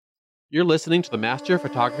You're listening to the Master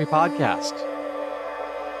Photography Podcast.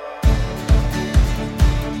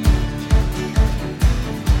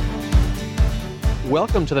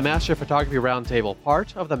 Welcome to the Master Photography Roundtable,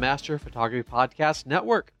 part of the Master Photography Podcast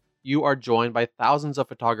Network. You are joined by thousands of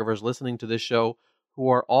photographers listening to this show who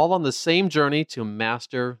are all on the same journey to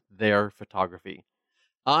master their photography.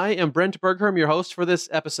 I am Brent Bergherm, your host for this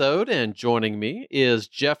episode, and joining me is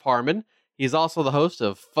Jeff Harmon. He's also the host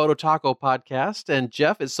of Photo Taco Podcast. And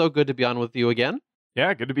Jeff, it's so good to be on with you again.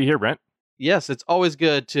 Yeah, good to be here, Brent. Yes, it's always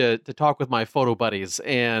good to talk with my photo buddies.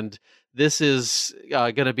 And this is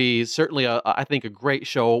going to be certainly, I think, a great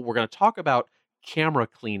show. We're going to talk about camera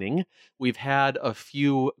cleaning. We've had a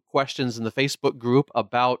few questions in the Facebook group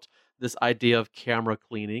about this idea of camera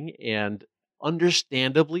cleaning. And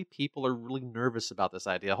understandably, people are really nervous about this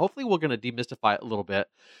idea. Hopefully, we're going to demystify it a little bit.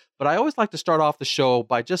 But I always like to start off the show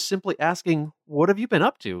by just simply asking, what have you been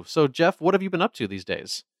up to? So, Jeff, what have you been up to these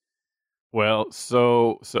days? Well,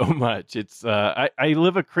 so much. It's I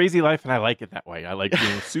live a crazy life, and I like it that way. I like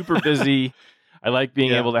being super busy. I like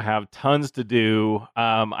being able to have tons to do.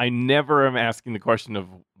 I never am asking the question of,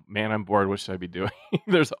 man, I'm bored. What should I be doing?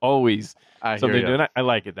 There's always something to do. And I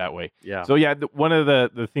like it that way. Yeah. So yeah, one of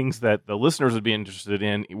the things that the listeners would be interested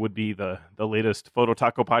in would be the latest Photo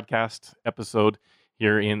Taco Podcast episode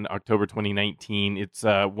here in October 2019. It's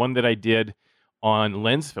one that I did on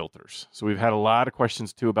lens filters. So we've had a lot of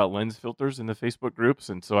questions too about lens filters in the Facebook groups.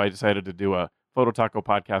 And so I decided to do a Photo Taco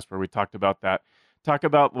Podcast where we talked about that, talk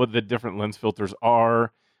about what the different lens filters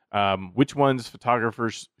are, which ones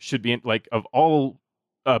photographers should be in, like of all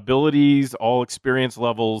abilities, all experience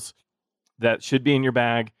levels that should be in your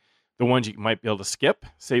bag, the ones you might be able to skip,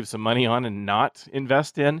 save some money on and not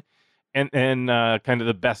invest in, and kind of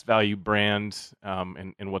the best value brands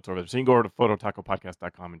and what's over there. So you can go over to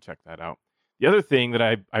phototacopodcast.com and check that out. The other thing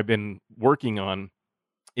that I've been working on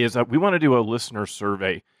is we want to do a listener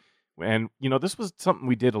survey. And, you know, this was something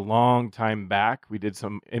we did a long time back. We did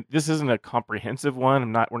and this isn't a comprehensive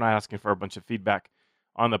one. We're not asking for a bunch of feedback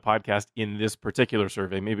on the podcast in this particular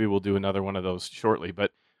survey. Maybe we'll do another one of those shortly.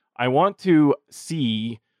 But I want to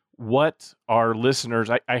see what our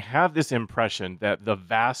listeners, I have this impression that the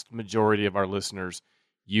vast majority of our listeners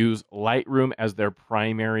use Lightroom as their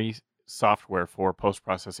primary software for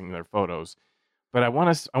post-processing their photos. But I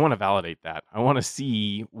want to validate that. I want to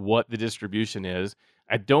see what the distribution is.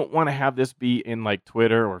 I don't want to have this be in like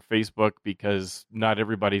Twitter or Facebook because not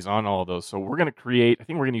everybody's on all of those. So we're going to I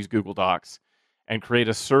think we're going to use Google Docs and create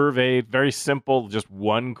a survey, very simple, just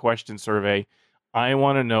one question survey. I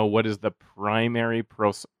want to know what is the primary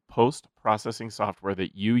post-processing software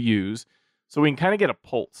that you use so we can kind of get a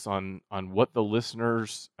pulse on what the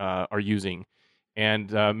listeners are using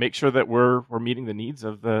and make sure that we're meeting the needs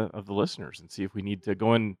of the listeners and see if we need to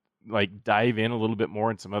go and like dive in a little bit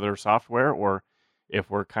more in some other software or if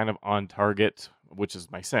we're kind of on target, which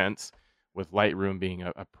is my sense, with Lightroom being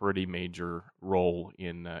a pretty major role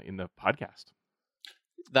in the podcast.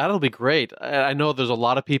 That'll be great. I know there's a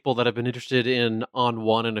lot of people that have been interested in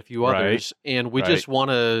On1 and a few others, and we just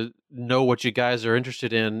want to know what you guys are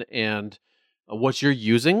interested in and what you're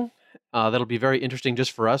using. That'll be very interesting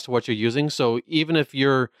just for us, what you're using. So even if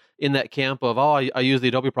you're in that camp of, I use the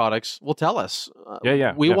Adobe products, well, tell us.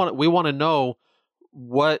 We want to know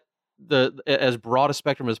what as broad a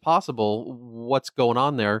spectrum as possible, what's going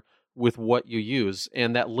on there with what you use.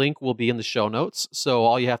 And that link will be in the show notes. So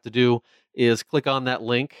all you have to do is click on that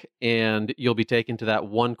link and you'll be taken to that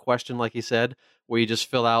one question, like you said, where you just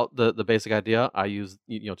fill out the basic idea. I use,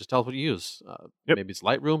 just tell us what you use. Maybe it's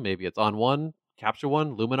Lightroom, maybe it's On1, Capture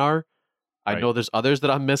One, Luminar. I know there's others that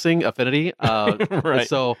I'm missing, Affinity.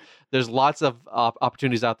 So there's lots of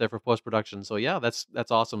opportunities out there for post-production. So yeah,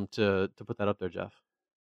 that's awesome to put that up there, Jeff.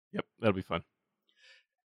 Yep, that'll be fun.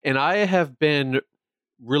 And I have been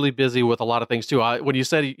really busy with a lot of things too. When you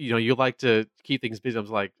said, you like to keep things busy, I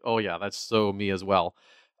was like, oh yeah, that's so me as well.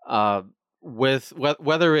 With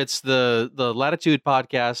whether it's the Latitude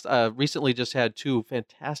podcast, recently just had two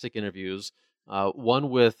fantastic interviews. One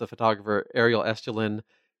with the photographer Ariel Estulin.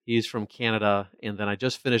 He's from Canada. And then I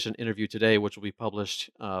just finished an interview today, which will be published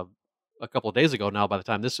a couple of days ago now by the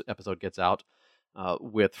time this episode gets out,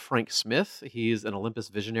 with Frank Smith. He's an Olympus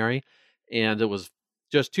visionary. And it was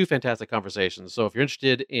just two fantastic conversations. So if you're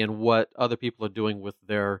interested in what other people are doing with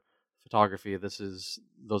their photography, those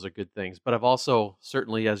are good things. But I've also,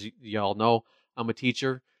 certainly, as y'all know, I'm a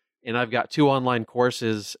teacher, and I've got two online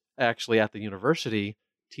courses actually at the university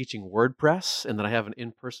teaching WordPress, and then I have an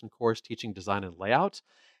in-person course teaching design and layout.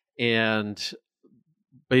 And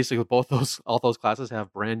basically all those classes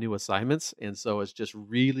have brand new assignments, and so it's just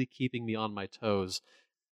really keeping me on my toes.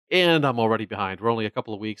 and I'm already behind. We're only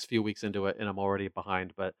a few weeks into it, and I'm already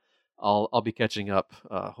behind. But I'll be catching up.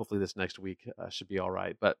 Hopefully, this next week should be all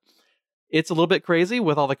right. But it's a little bit crazy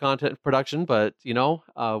with all the content production, but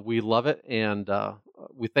we love it, and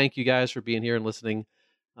we thank you guys for being here and listening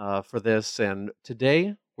for this. And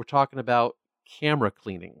today we're talking about camera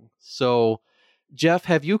cleaning. So, Jeff,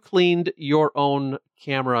 have you cleaned your own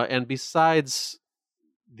camera? And besides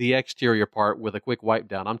the exterior part with a quick wipe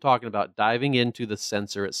down, I'm talking about diving into the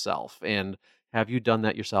sensor itself. And have you done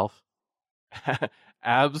that yourself?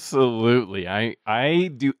 Absolutely. I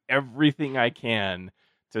do everything I can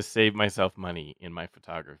to save myself money in my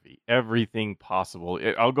photography. Everything possible.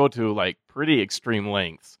 I'll go to like pretty extreme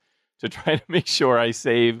lengths to try to make sure I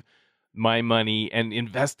save my money and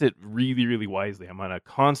invest it really, really wisely. I'm on a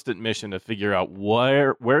constant mission to figure out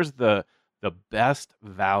where's the best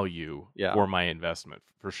value for my investment,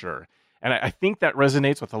 for sure. And I think that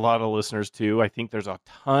resonates with a lot of listeners too. I think there's a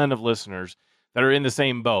ton of listeners that are in the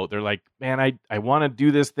same boat. They're like, man, I want to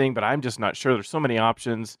do this thing, but I'm just not sure. There's so many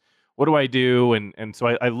options. What do I do? And so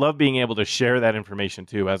I love being able to share that information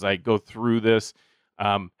too as I go through this.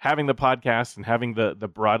 Having the podcast and having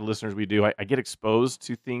the broad listeners we do, I get exposed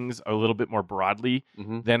to things a little bit more broadly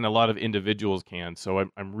than a lot of individuals can. So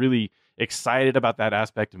I'm really excited about that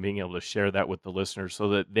aspect of being able to share that with the listeners so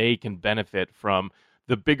that they can benefit from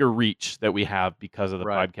the bigger reach that we have because of the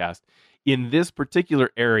podcast. In this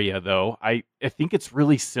particular area, though, I think it's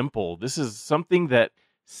really simple. This is something that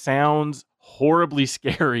sounds horribly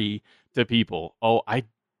scary to people. Oh, I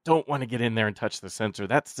don't want to get in there and touch the sensor.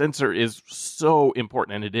 That sensor is so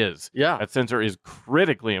important, and it is. Yeah. That sensor is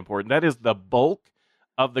critically important. That is the bulk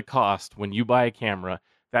of the cost when you buy a camera.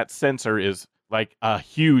 That sensor is like a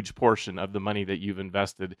huge portion of the money that you've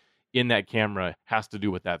invested in that camera has to do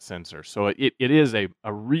with that sensor. So it is a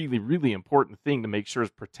really, really important thing to make sure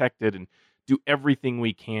it's protected and do everything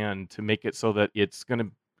we can to make it so that it's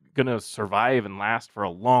gonna survive and last for a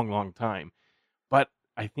long, long time. But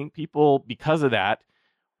I think people, because of that,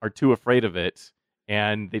 are too afraid of it,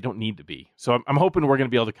 and they don't need to be. So I'm hoping we're going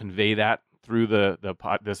to be able to convey that through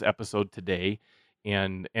this episode today,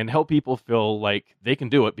 and help people feel like they can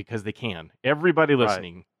do it because they can. Everybody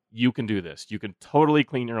listening, you can do this. You can totally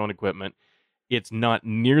clean your own equipment. It's not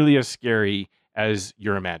nearly as scary as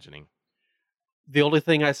you're imagining. The only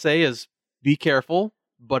thing I say is be careful.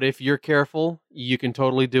 But if you're careful, you can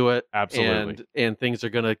totally do it. Absolutely. And things are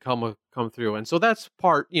going to come through. And so that's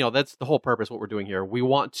that's the whole purpose, what we're doing here. We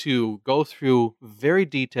want to go through very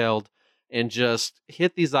detailed and just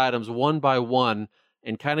hit these items one by one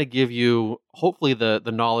and kind of give you, hopefully, the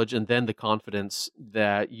knowledge and then the confidence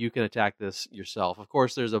that you can attack this yourself. Of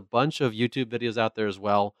course, there's a bunch of YouTube videos out there as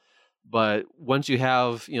well. But once you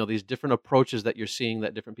have, these different approaches that you're seeing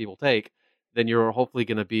that different people take, then you're hopefully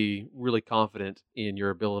going to be really confident in your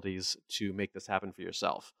abilities to make this happen for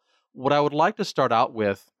yourself. What I would like to start out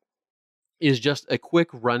with is just a quick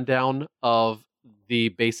rundown of the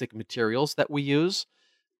basic materials that we use.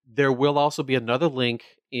 There will also be another link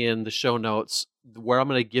in the show notes where I'm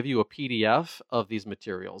going to give you a PDF of these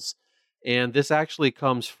materials. And this actually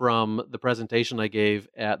comes from the presentation I gave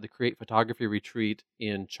at the Create Photography Retreat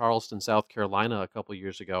in Charleston, South Carolina a couple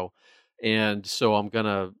years ago. And so I'm going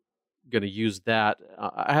to use that.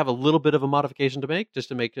 I have a little bit of a modification to make just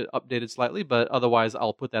to make it updated slightly, but otherwise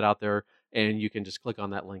I'll put that out there and you can just click on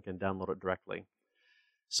that link and download it directly.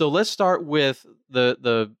 So let's start with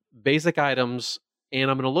the basic items, and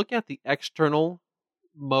I'm going to look at the external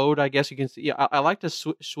mode. I guess you can see. I like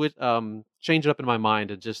to change it up in my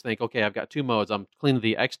mind and just think, okay, I've got two modes. I'm cleaning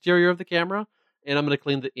the exterior of the camera, and I'm going to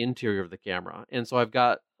clean the interior of the camera. And so I've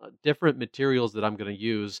got different materials that I'm going to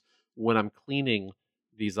use when I'm cleaning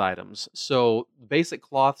these items. So basic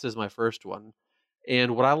cloths is my first one.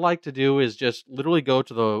 And what I like to do is just literally go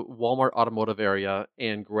to the Walmart automotive area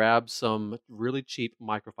and grab some really cheap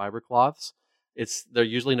microfiber cloths. They're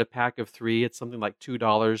usually in a pack of 3. It's something like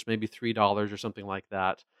 $2, maybe $3 or something like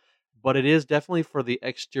that. But it is definitely for the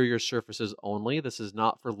exterior surfaces only. This is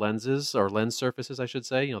not for lenses, or lens surfaces, I should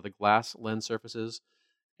say, the glass lens surfaces.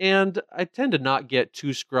 And I tend to not get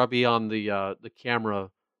too scrubby on the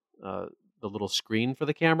camera, the little screen for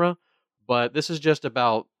the camera, but this is just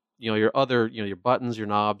about your other your buttons, your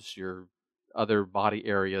knobs, your other body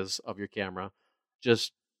areas of your camera,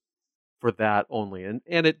 just for that only. And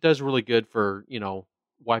it does really good for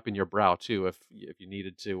wiping your brow too, if you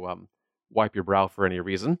needed to wipe your brow for any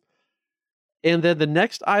reason. And then the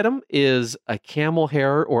next item is a camel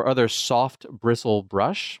hair or other soft bristle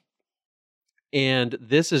brush, and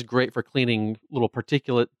this is great for cleaning little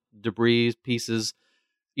particulate debris pieces,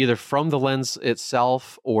 either from the lens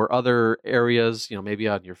itself or other areas, maybe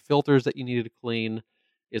on your filters that you needed to clean.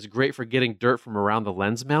 It's great for getting dirt from around the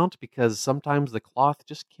lens mount because sometimes the cloth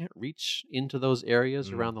just can't reach into those areas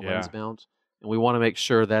around the lens mount. And we want to make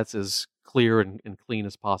sure that's as clear and clean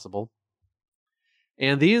as possible.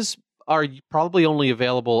 And these are probably only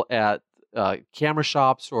available at camera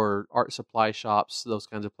shops or art supply shops, those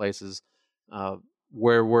kinds of places,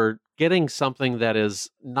 where we're getting something that is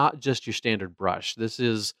not just your standard brush. This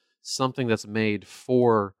is something that's made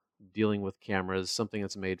for dealing with cameras, something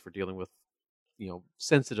that's made for dealing with,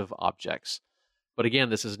 sensitive objects. But again,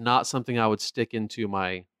 this is not something I would stick into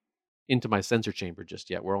my sensor chamber just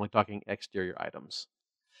yet. We're only talking exterior items.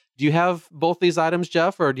 Do you have both these items,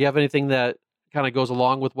 Jeff, or do you have anything that kind of goes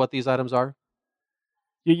along with what these items are?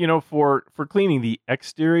 Yeah, for cleaning the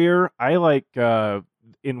exterior, I like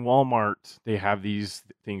in Walmart they have these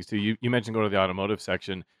things too. You mentioned go to the automotive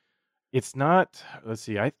section. It's not. Let's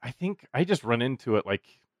see. I think I just run into it like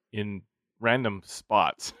in random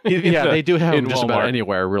spots. Yeah, they do have them just about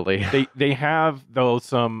anywhere, really. They have though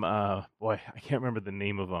some. Boy, I can't remember the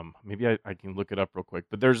name of them. Maybe I can look it up real quick.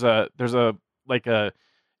 But there's a like a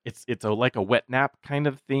it's like a wet nap kind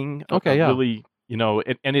of thing. Okay, yeah. Really,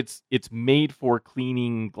 and it's made for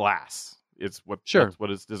cleaning glass. That's what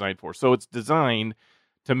it's designed for. So it's designed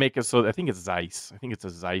to make it so I think it's Zeiss. I think it's a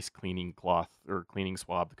Zeiss cleaning cloth or cleaning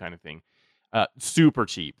swab kind of thing. Super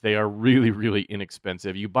cheap. They are really, really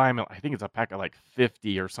inexpensive. You buy them, I think it's a pack of like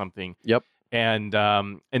 50 or something. Yep. And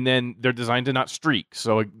then they're designed to not streak.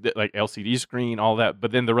 So like LCD screen, all that.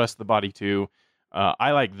 But then the rest of the body too.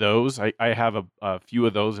 I like those. I have a few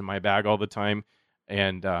of those in my bag all the time,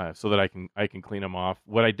 and so that I can clean them off.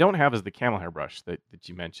 What I don't have is the camel hair brush that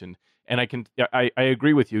you mentioned. And I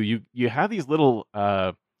agree with you. You have these little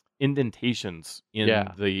indentations in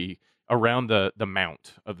around the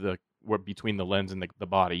mount of between the lens and the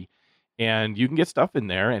body, and you can get stuff in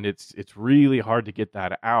there, and it's really hard to get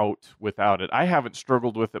that out without it. I haven't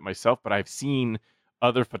struggled with it myself, but I've seen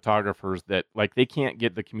other photographers that like they can't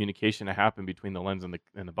get the communication to happen between the lens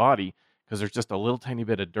and the body because there's just a little tiny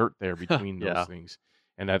bit of dirt there between those things,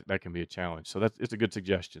 and that can be a challenge. So it's a good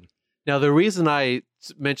suggestion. Now, the reason I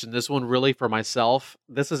mentioned this one really for myself,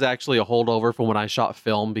 this is actually a holdover from when I shot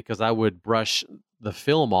film because I would brush the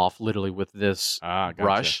film off literally with this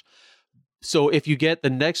brush. So if you get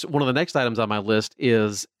one of the next items on my list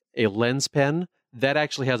is a lens pen that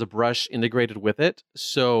actually has a brush integrated with it.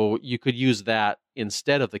 So you could use that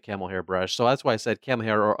instead of the camel hair brush. So that's why I said camel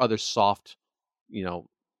hair or other soft,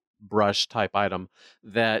 brush type item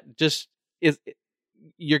that just is,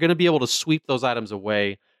 you're going to be able to sweep those items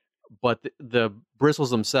away. But the bristles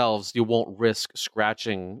themselves, you won't risk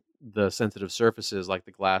scratching the sensitive surfaces like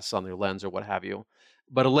the glass on your lens or what have you.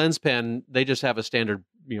 But a lens pen, they just have a standard,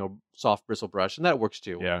 soft bristle brush, and that works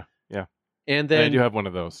too. Yeah. And then I do have one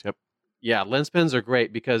of those. Yep. Yeah, lens pens are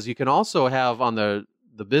great because you can also have on the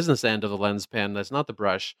business end of the lens pen, that's not the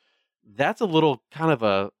brush, that's a little kind of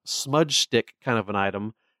a smudge stick kind of an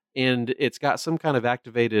item, and it's got some kind of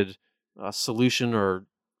activated solution or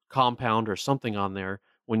compound or something on there.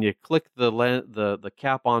 When you click the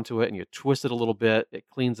cap onto it and you twist it a little bit, it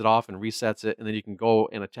cleans it off and resets it, and then you can go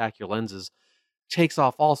and attack your lenses. Takes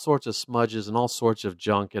off all sorts of smudges and all sorts of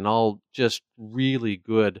junk, and all just really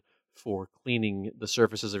good for cleaning the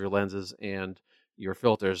surfaces of your lenses and your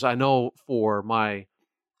filters. I know for my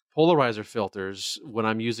polarizer filters, when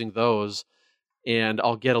I'm using those, and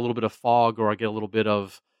I'll get a little bit of fog or I'll get a little bit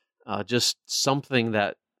of just something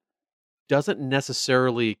that doesn't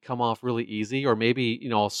necessarily come off really easy, or maybe,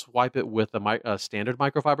 I'll swipe it with a standard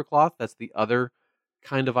microfiber cloth. That's the other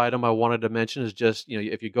kind of item I wanted to mention is just,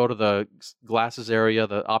 if you go to the glasses area,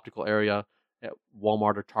 the optical area at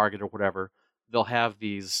Walmart or Target or whatever, they'll have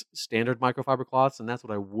these standard microfiber cloths, and that's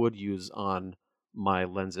what I would use on my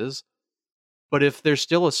lenses. But if there's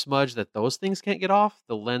still a smudge that those things can't get off,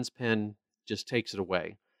 the lens pen just takes it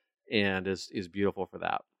away and is beautiful for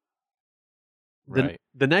that. Right.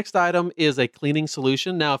 The next item is a cleaning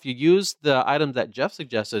solution. Now, if you use the item that Jeff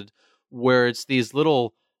suggested, where it's these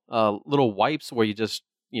little wipes where you just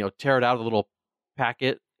tear it out of the little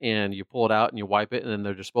packet and you pull it out and you wipe it, and then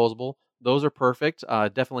they're disposable. Those are perfect.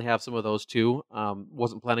 Definitely have some of those too.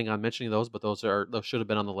 Wasn't planning on mentioning those, but those should have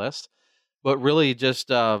been on the list. But really, just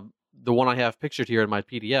the one I have pictured here in my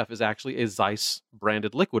PDF is actually a Zeiss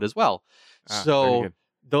branded liquid as well. So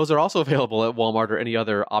those are also available at Walmart or any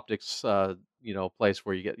other optics place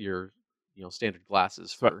where you get your standard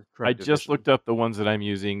glasses. I just looked up the ones that I'm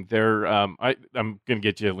using. They're I'm going to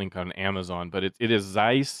get you a link on Amazon, but it is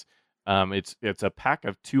Zeiss. It's a pack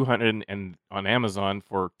of 200 and on Amazon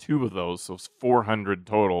for two of those, so it's 400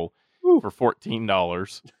 total for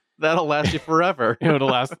 $14. That'll last you forever. It'll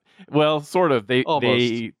last. Well, sort of. They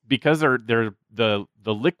Almost. because they're the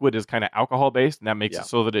liquid is kind of alcohol based, and that makes Yeah. it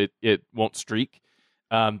so that it won't streak.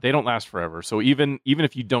 They don't last forever. So even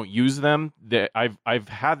if you don't use them, I've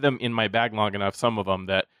had them in my bag long enough. Some of them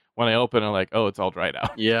that when I open, I'm like, oh, it's all dried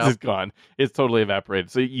out. Yeah. It's gone. It's totally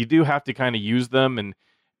evaporated. So you do have to kind of use them and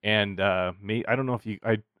I don't know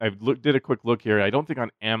if did a quick look here. I don't think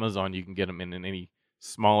on Amazon you can get them in any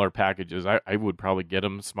smaller packages. I would probably get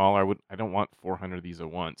them smaller. I don't want 400 of these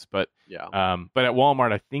at once, but Yeah. but at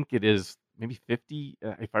Walmart I think it is maybe 50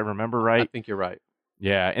 if I remember right. I think you're right.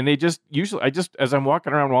 Yeah, and they just usually as I'm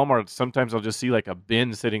walking around Walmart, sometimes I'll just see like a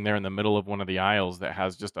bin sitting there in the middle of one of the aisles that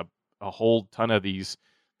has just a whole ton of these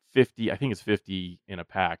 50. I think it's 50 in a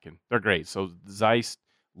pack, and they're great. So Zeiss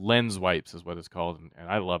lens wipes is what it's called, and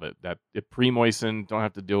I love it. That it pre-moisten, don't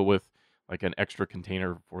have to deal with like an extra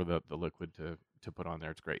container for the liquid to put on there.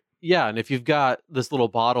 It's great. Yeah, and if you've got this little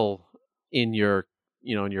bottle in your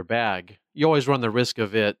in your bag, you always run the risk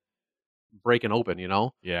of it breaking open,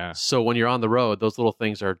 Yeah. So when you're on the road, those little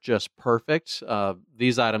things are just perfect.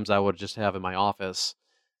 These items I would just have in my office,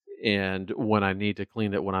 and when I need to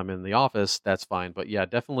clean it when I'm in the office, that's fine. But yeah,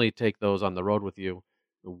 definitely take those on the road with you.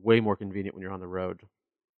 Way more convenient when you're on the road.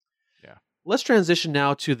 Yeah. Let's transition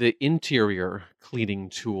now to the interior cleaning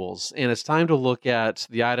tools. And it's time to look at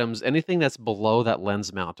the items, anything that's below that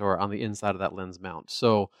lens mount or on the inside of that lens mount.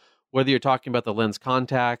 So whether you're talking about the lens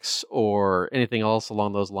contacts or anything else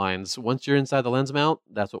along those lines, once you're inside the lens mount,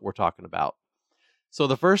 that's what we're talking about. So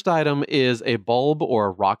the first item is a bulb or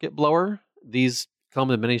a rocket blower. These come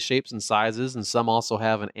in many shapes and sizes, and some also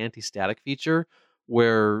have an anti-static feature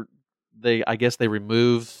where I guess they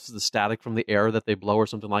remove the static from the air that they blow or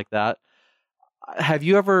something like that. Have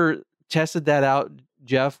you ever tested that out,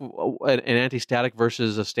 Jeff, an anti-static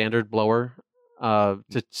versus a standard blower?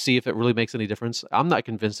 To see if it really makes any difference? I'm not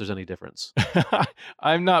convinced there's any difference.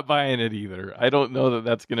 I'm not buying it either. I don't know that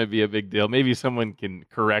that's going to be a big deal. Maybe someone can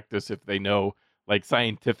correct us if they know, like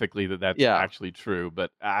scientifically, that's actually true. But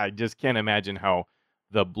I just can't imagine how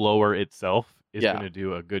the blower itself is going to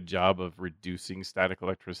do a good job of reducing static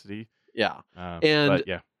electricity. Yeah. And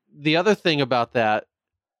the other thing about that,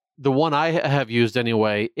 the one I have used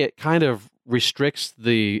anyway, it kind of restricts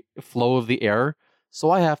the flow of the air. So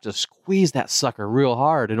I have to squeeze that sucker real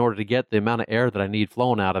hard in order to get the amount of air that I need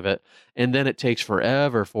flowing out of it. And then it takes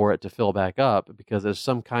forever for it to fill back up because there's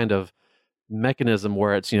some kind of mechanism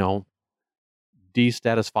where it's,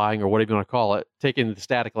 desatisfying or whatever you want to call it, taking the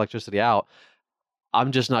static electricity out.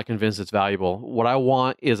 I'm just not convinced it's valuable. What I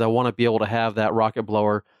want to be able to have that rocket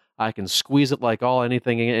blower. I can squeeze it like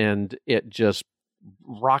anything, and it just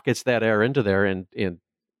rockets that air into there and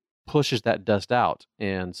pushes that dust out.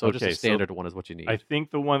 And so just a standard one is what you need. I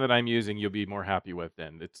think the one that I'm using you'll be more happy with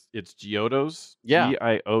then. It's Giotto's. Yeah.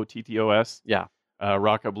 Giottos. Yeah.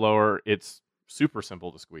 Rocket blower. It's super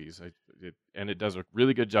simple to squeeze. And it does a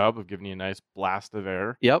really good job of giving you a nice blast of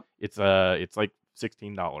air. Yep. It's like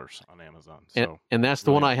 $16 on Amazon. So and that's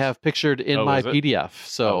the one I have pictured in my PDF.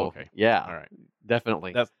 So okay. Yeah. All right.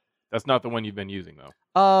 Definitely. That's not the one you've been using though.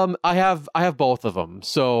 I have both of them.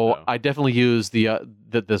 So I definitely use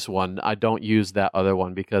this one. I don't use that other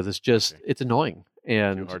one because it's just it's annoying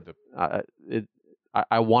and too hard to...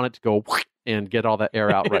 I want it to go and get all that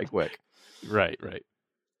air out right quick. Right.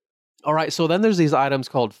 All right. So then there's these items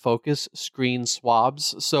called focus screen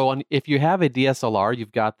swabs. So if you have a DSLR,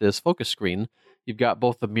 you've got this focus screen. You've got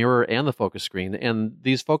both the mirror and the focus screen, and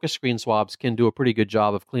these focus screen swabs can do a pretty good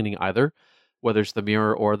job of cleaning either, whether it's the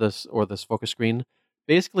mirror or this focus screen.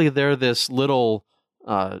 Basically, they're this little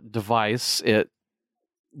device. It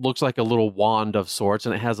looks like a little wand of sorts,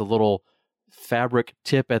 and it has a little fabric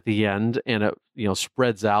tip at the end, and it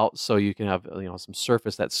spreads out so you can have some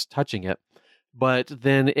surface that's touching it. But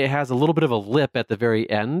then it has a little bit of a lip at the very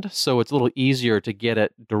end, so it's a little easier to get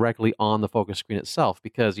it directly on the focus screen itself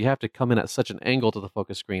because you have to come in at such an angle to the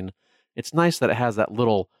focus screen. It's nice that it has that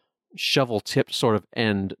little shovel-tipped sort of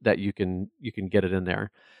end that you can get it in there.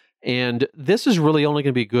 And this is really only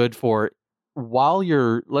going to be good for while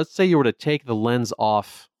let's say you were to take the lens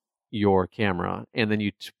off your camera and then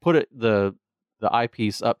you put the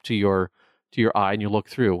eyepiece up to your eye and you look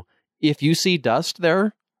through. If you see dust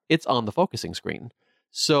there, it's on the focusing screen.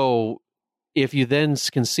 So if you then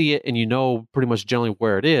can see it and pretty much generally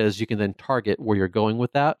where it is, you can then target where you're going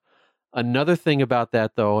with that. Another thing about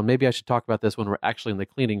that, though, and maybe I should talk about this when we're actually in the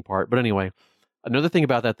cleaning part, but anyway, another thing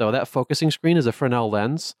about that, though, that focusing screen is a Fresnel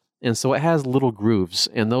lens, and so it has little grooves,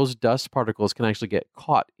 and those dust particles can actually get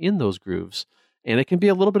caught in those grooves, and it can be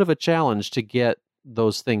a little bit of a challenge to get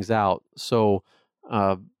those things out. So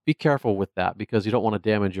be careful with that because you don't want to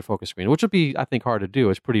damage your focus screen, which would be, I think, hard to do.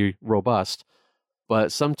 It's pretty robust.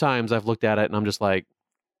 But sometimes I've looked at it and I'm just like,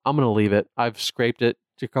 I'm going to leave it. I've scraped it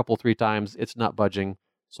a couple, 3 times. It's not budging.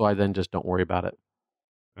 So I then just don't worry about it.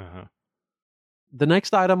 Uh-huh. The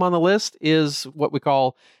next item on the list is what we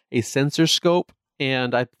call a sensor scope.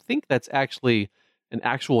 And I think that's actually an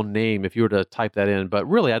actual name if you were to type that in. But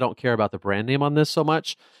really, I don't care about the brand name on this so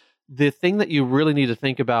much. The thing that you really need to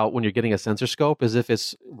think about when you're getting a sensor scope is if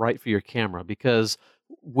it's right for your camera. Because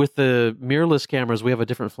with the mirrorless cameras, we have a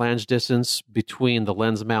different flange distance between the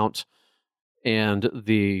lens mount and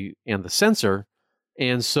the sensor.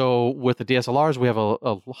 And so with the DSLRs, we have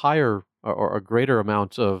a higher or a greater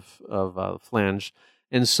amount of flange.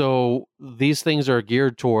 And so these things are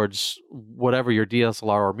geared towards whatever your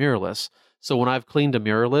DSLR or mirrorless. So when I've cleaned a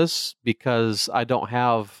mirrorless, because I don't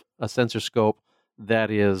have a sensor scope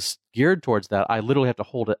that is geared towards that, I literally have to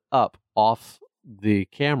hold it up off the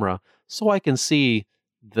camera so I can see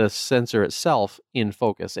the sensor itself in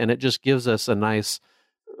focus. And it just gives us a nice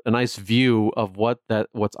view of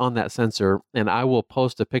what's on that sensor. And I will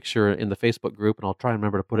post a picture in the Facebook group, and I'll try and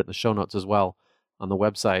remember to put it in the show notes as well on the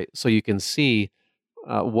website, so you can see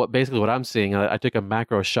what I'm seeing. I took a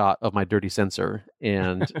macro shot of my dirty sensor,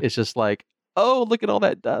 and it's just like, oh, look at all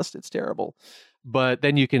that dust. It's terrible. But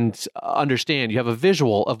then you can understand, you have a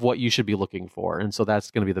visual of what you should be looking for. And so that's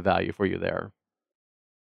going to be the value for you there.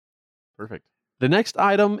 Perfect. The next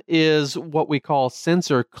item is what we call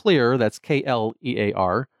Sensor Clear. That's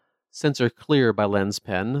KLEAR. Sensor Clear by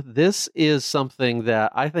LensPen. This is something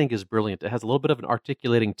that I think is brilliant. It has a little bit of an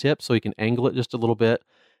articulating tip, so you can angle it just a little bit.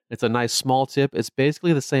 It's a nice small tip. It's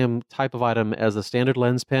basically the same type of item as a standard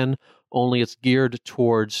lens pen, only it's geared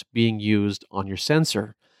towards being used on your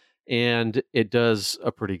sensor. And it does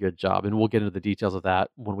a pretty good job. And we'll get into the details of that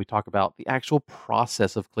when we talk about the actual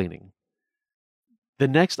process of cleaning. The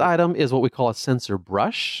next item is what we call a sensor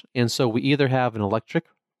brush. And so we either have an electric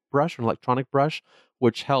brush or an electronic brush,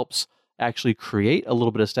 which helps actually create a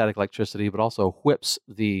little bit of static electricity, but also whips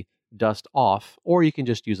the dust off, or you can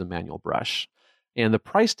just use a manual brush. And the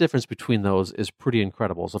price difference between those is pretty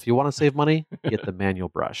incredible. So if you want to save money, get the manual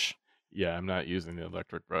brush. Yeah, I'm not using the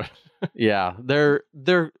electric brush. Yeah, they're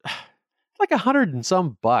like $100 and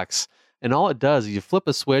some bucks, and all it does is you flip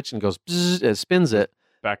a switch and goes bzzz, it spins it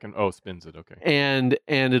back and spins it. Okay, and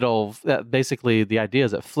it'll basically, the idea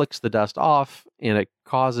is it flicks the dust off and it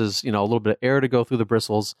causes a little bit of air to go through the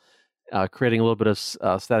bristles, creating a little bit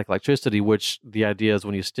of static electricity. Which the idea is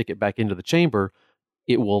when you stick it back into the chamber,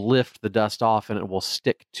 it will lift the dust off and it will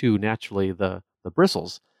stick to naturally the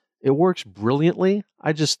bristles. It works brilliantly.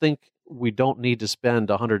 I just think we don't need to spend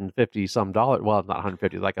 $150 some dollars. Well, not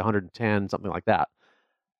 150, like 110, something like that.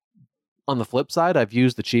 On the flip side, I've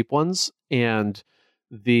used the cheap ones, and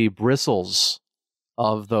the bristles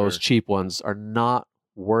of those cheap ones are not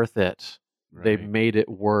worth it. Right. They've made it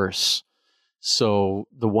worse. So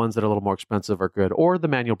the ones that are a little more expensive are good, or the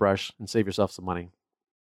manual brush, and save yourself some money.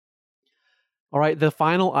 All right, the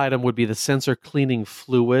final item would be the sensor cleaning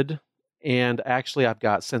fluid. And actually, I've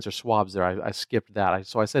got sensor swabs there. I skipped that.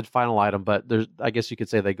 So I said final item, but I guess you could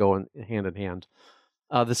say they go hand in hand.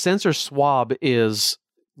 The sensor swab is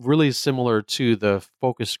really similar to the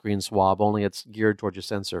focus screen swab, only it's geared towards your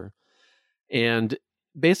sensor. And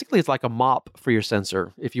basically, it's like a mop for your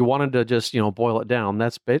sensor. If you wanted to just boil it down,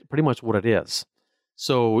 that's pretty much what it is.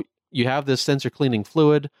 So you have this sensor cleaning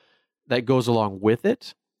fluid that goes along with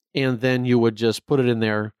it, and then you would just put it in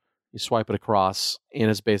there. You swipe it across, and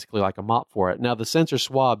it's basically like a mop for it. Now, the sensor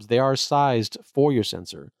swabs, they are sized for your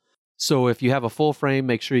sensor. So if you have a full frame,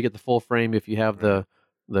 make sure you get the full frame. If you have the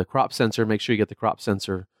crop sensor, make sure you get the crop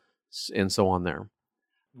sensor, and so on there.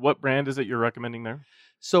 What brand is it you're recommending there?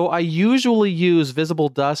 So I usually use Visible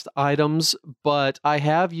Dust items, but they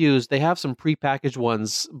have some prepackaged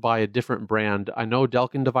ones by a different brand. I know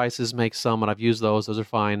Delkin Devices makes some, and I've used those. Those are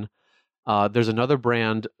fine. There's another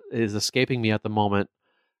brand is escaping me at the moment,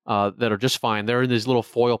 that are just fine. They're in these little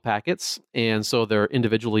foil packets, and so they're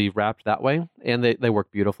individually wrapped that way, and they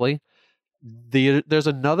work beautifully. There's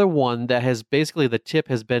another one that has basically the tip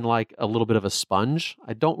has been like a little bit of a sponge.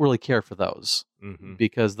 I don't really care for those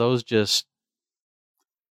because those just,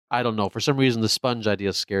 I don't know, for some reason the sponge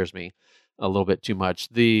idea scares me a little bit too much.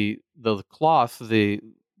 The cloth, the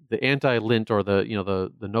anti-lint or the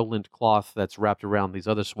no lint cloth that's wrapped around these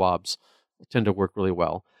other swabs tend to work really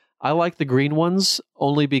well. I like the green ones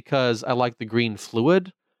only because I like the green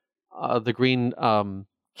fluid. The green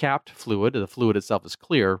capped fluid, the fluid itself is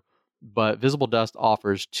clear, but Visible Dust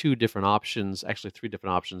offers 2 different options, actually 3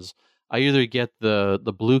 different options. I either get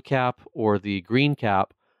the blue cap or the green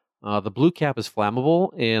cap. The Blue Cap is flammable,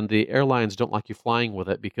 and the airlines don't like you flying with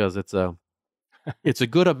it because it's a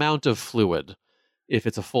good amount of fluid if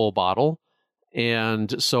it's a full bottle.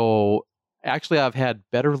 And so actually I've had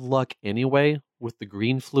better luck anyway with the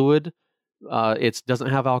green fluid. It doesn't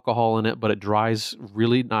have alcohol in it, but it dries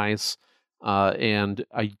really nice. And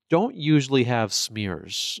I don't usually have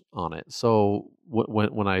smears on it. So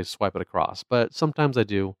when I swipe it across, but sometimes I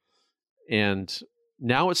do. And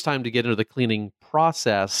now it's time to get into the cleaning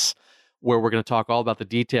process, where we're going to talk all about the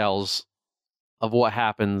details of what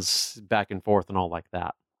happens back and forth and all like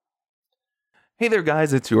that. Hey there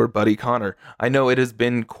guys, it's your buddy Connor. I know it has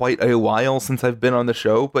been quite a while since I've been on the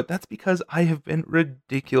show, but that's because I have been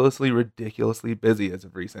ridiculously busy as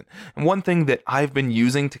of recent. And one thing that I've been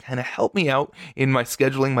using to kind of help me out in my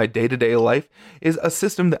scheduling, my day-to-day life, is a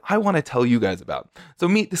system that I want to tell you guys about. So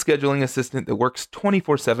meet the scheduling assistant that works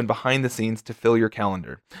 24/7 behind the scenes to fill your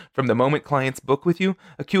calendar. From the moment clients book with you,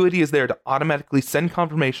 Acuity is there to automatically send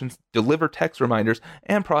confirmations, deliver text reminders,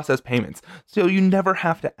 and process payments. So you never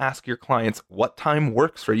have to ask your clients what time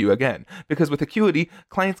works for you again, because with Acuity,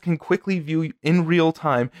 clients can quickly view in real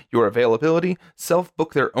time your availability,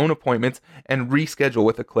 self-book their own appointments, and reschedule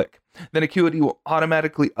with a click. Then Acuity will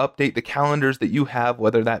automatically update the calendars that you have,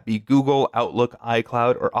 whether that be Google, Outlook,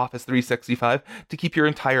 iCloud, or Office 365, to keep your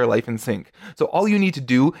entire life in sync. So all you need to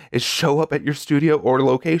do is show up at your studio or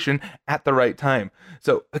location at the right time.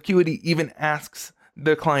 So Acuity even asks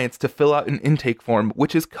the clients to fill out an intake form,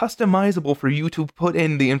 which is customizable for you to put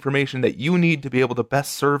in the information that you need to be able to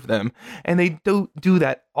best serve them, and they do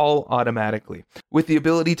that all automatically. With the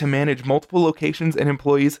ability to manage multiple locations and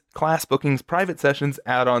employees, class bookings, private sessions,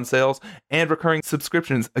 add-on sales, and recurring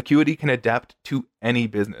subscriptions, Acuity can adapt to any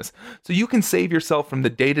business. So you can save yourself from the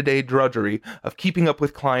day-to-day drudgery of keeping up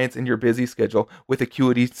with clients in your busy schedule with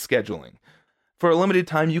Acuity Scheduling. For a limited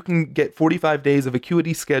time, you can get 45 days of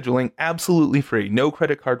Acuity Scheduling absolutely free, no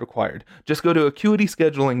credit card required. Just go to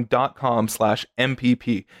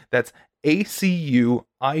acuityscheduling.com/MPP. That's ACUITY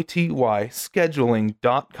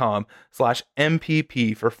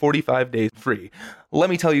scheduling.com/MPP for 45 days free. Let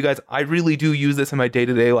me tell you guys, I really do use this in my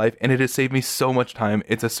day-to-day life, and it has saved me so much time.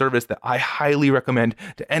 It's a service that I highly recommend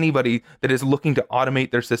to anybody that is looking to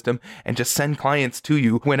automate their system and just send clients to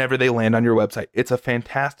you whenever they land on your website. It's a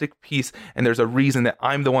fantastic piece, and there's a reason that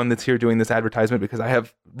I'm the one that's here doing this advertisement, because I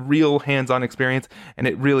have real hands-on experience, and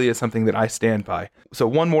it really is something that I stand by. So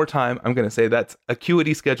one more time, I'm going to say that's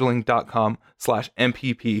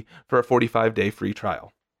acuityscheduling.com/MPP for a 45-day free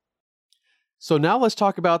trial. So now let's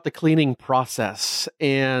talk about the cleaning process.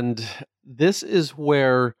 And this is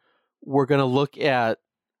where we're going to look at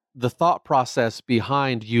the thought process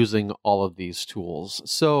behind using all of these tools.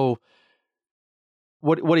 So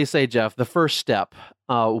what do you say, Jeff? The first step,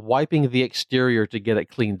 wiping the exterior to get it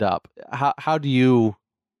cleaned up. How do you,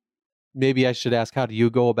 maybe I should ask, how do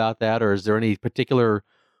you go about that? Or is there any particular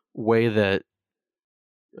way that,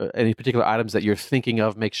 any particular items that you're thinking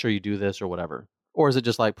of, make sure you do this or whatever? Or is it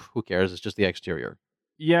just like, who cares? It's just the exterior.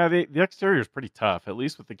 Yeah, the exterior is pretty tough, at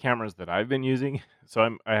least with the cameras that I've been using.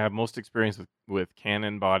 So I have most experience with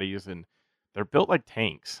Canon bodies, and they're built like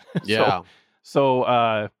tanks. Yeah.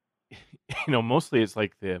 So mostly it's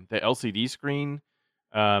like the LCD screen.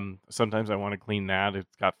 Sometimes I want to clean that.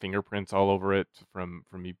 It's got fingerprints all over it from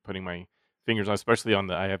me putting my fingers on, especially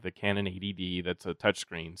on I have the Canon 80D that's a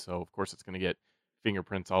touchscreen. So of course it's going to get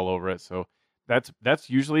fingerprints all over it. So that's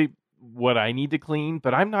usually what I need to clean,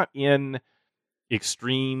 but I'm not in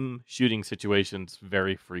extreme shooting situations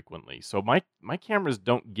very frequently. So my cameras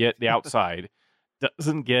don't get, the outside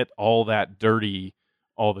doesn't get all that dirty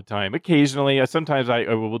all the time. Occasionally, sometimes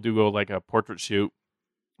I will go like a portrait shoot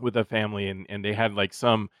with a family, and they had like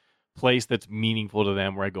some place that's meaningful to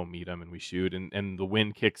them where I go meet them and we shoot, and the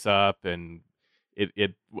wind kicks up, and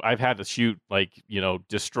I've had to shoot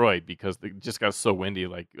destroyed because it just got so windy.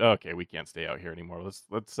 Like, okay, we can't stay out here anymore. Let's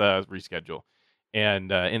reschedule,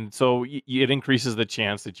 and so it increases the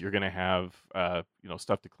chance that you're going to have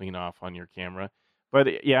stuff to clean off on your camera.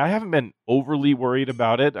 But yeah, I haven't been overly worried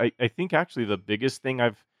about it. I think actually the biggest thing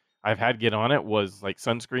I've had get on it was like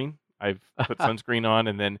sunscreen. I've put sunscreen on,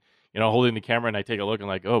 and then holding the camera, and I take a look and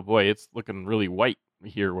like, oh boy, it's looking really white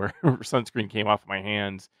here where sunscreen came off my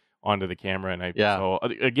hands onto the camera. And so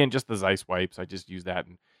again, just the Zeiss wipes, I just use that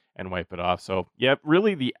and wipe it off. So yeah,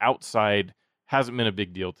 really the outside hasn't been a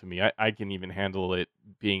big deal to me. I can even handle it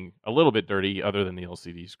being a little bit dirty other than the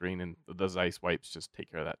LCD screen, and the Zeiss wipes just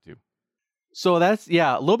take care of that too. So that's,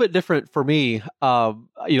 a little bit different for me.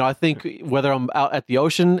 I think whether I'm out at the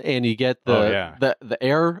ocean and you get the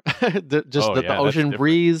air, the ocean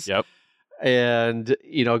breeze. Yep. And,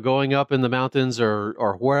 going up in the mountains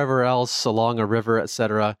or wherever else along a river,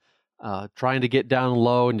 etc. trying to get down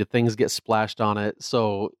low and things get splashed on it.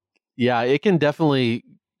 So yeah, it can definitely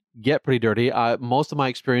get pretty dirty. Most of my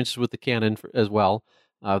experiences with the Canon as well.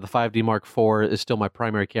 The 5D Mark IV is still my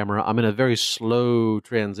primary camera. I'm in a very slow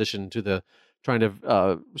transition to trying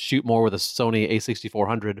to shoot more with a Sony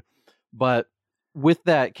A6400. But with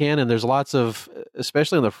that Canon, there's lots of,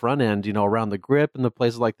 especially on the front end, around the grip and the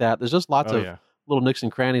places like that, there's just lots of little nooks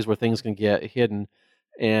and crannies where things can get hidden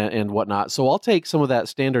and whatnot. So I'll take some of that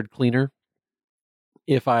standard cleaner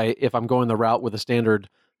if I'm going the route with a standard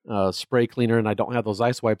spray cleaner and I don't have those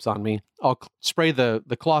ice wipes on me. I'll spray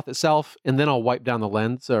the cloth itself, and then I'll wipe down the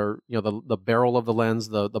lens, or the barrel of the lens,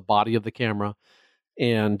 the body of the camera,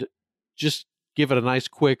 and just give it a nice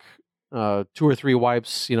quick 2 or 3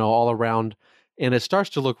 wipes, all around, and it starts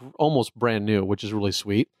to look almost brand new, which is really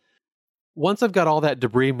sweet. Once I've got all that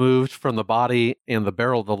debris moved from the body and the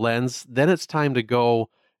barrel of the lens, then it's time to go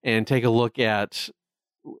and take a look at,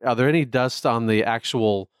 are there any dust on the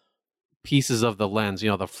actual pieces of the lens?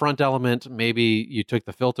 The front element, maybe you took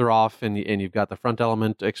the filter off and you've got the front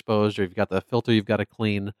element exposed, or you've got the filter you've got to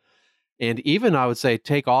clean. And even I would say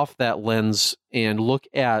take off that lens and look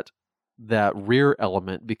at that rear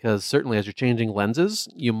element, because certainly as you're changing lenses,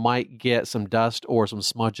 you might get some dust or some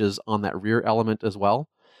smudges on that rear element as well.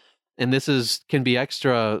 And this can be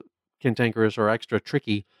extra cantankerous or extra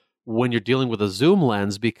tricky when you're dealing with a zoom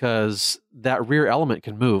lens, because that rear element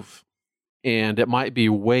can move and it might be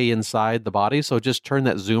way inside the body. So just turn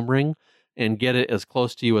that zoom ring and get it as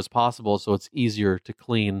close to you as possible so it's easier to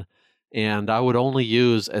clean. And I would only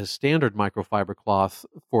use a standard microfiber cloth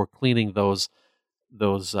for cleaning those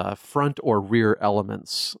front or rear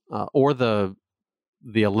elements, or the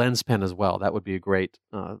lens pen as well. That would be a great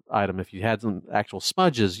item. If you had some actual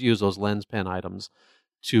smudges, use those lens pen items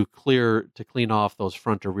to clean off those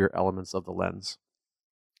front or rear elements of the lens.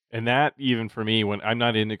 And that, even for me, when I'm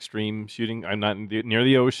not in extreme shooting, I'm not near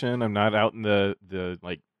the ocean, I'm not out in the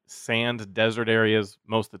like sand desert areas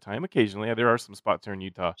most of the time. Occasionally, there are some spots here in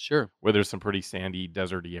Utah, sure, where there's some pretty sandy,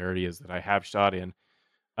 deserty areas that I have shot in.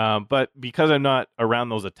 But because I'm not around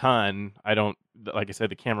those a ton, I don't, like I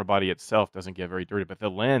said, the camera body itself doesn't get very dirty, but the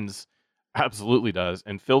lens absolutely does,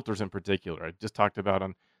 and filters in particular. I just talked about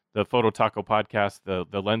on the Photo Taco podcast,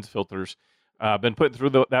 the lens filters. Been putting through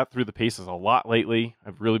the paces a lot lately.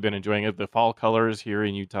 I've really been enjoying it. The fall colors here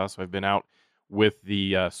in Utah, so I've been out with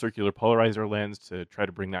the circular polarizer lens to try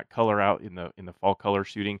to bring that color out in the fall color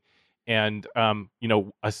shooting. And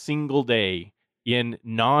a single day in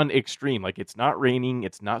non-extreme, like it's not raining,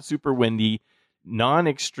 it's not super windy,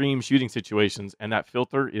 non-extreme shooting situations, and that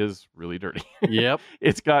filter is really dirty. Yep.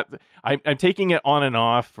 I'm taking it on and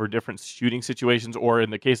off for different shooting situations, or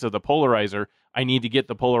in the case of the polarizer, I need to get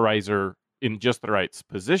the polarizer in just the right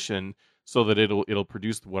position so that it'll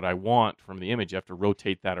produce what I want from the image. You have to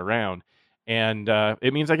rotate that around, and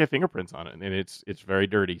it means I get fingerprints on it, and it's very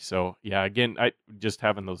dirty. So yeah, again, just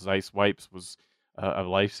having those ice wipes was a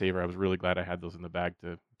lifesaver. I was really glad I had those in the bag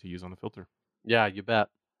to use on the filter. Yeah, you bet.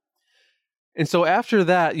 And so after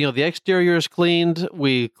that, the exterior is cleaned.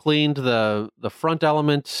 We cleaned the front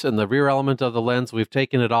element and the rear element of the lens. We've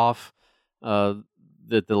taken it off, the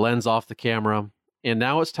lens off the camera. And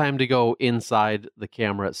now it's time to go inside the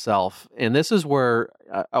camera itself. And this is where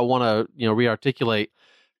I want to, rearticulate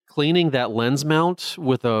cleaning that lens mount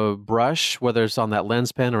with a brush, whether it's on that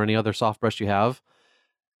lens pen or any other soft brush you have,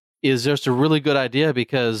 is just a really good idea,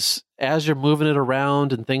 because as you're moving it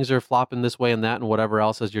around and things are flopping this way and that and whatever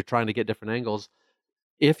else as you're trying to get different angles,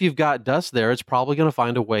 if you've got dust there, it's probably going to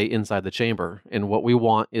find a way inside the chamber. And what we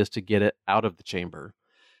want is to get it out of the chamber.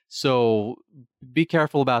 So be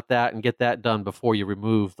careful about that and get that done before you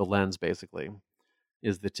remove the lens, basically,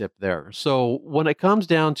 is the tip there. So when it comes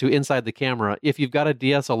down to inside the camera, if you've got a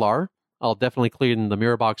DSLR, I'll definitely clean the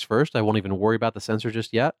mirror box first. I won't even worry about the sensor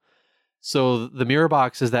just yet. So the mirror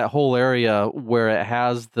box is that whole area where it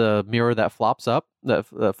has the mirror that flops up,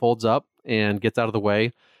 that folds up and gets out of the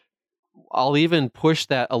way. I'll even push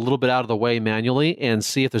that a little bit out of the way manually and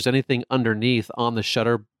see if there's anything underneath on the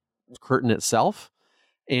shutter curtain itself.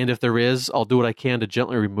 And if there is, I'll do what I can to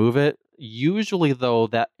gently remove it. Usually, though,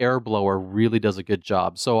 that air blower really does a good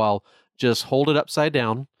job. So I'll just hold it upside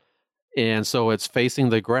down, and so it's facing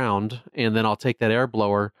the ground, and then I'll take that air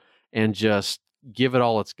blower and just give it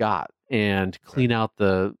all it's got and clean out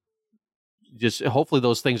hopefully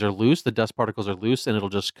those things are loose, the dust particles are loose, and it'll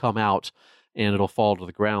just come out and it'll fall to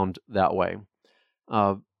the ground that way.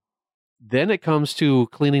 Then it comes to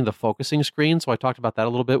cleaning the focusing screen. So I talked about that a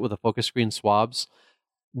little bit with the focus screen swabs.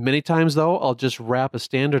 Many times, though, I'll just wrap a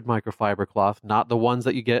standard microfiber cloth, not the ones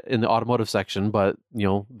that you get in the automotive section, but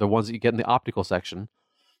the ones that you get in the optical section.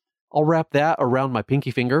 I'll wrap that around my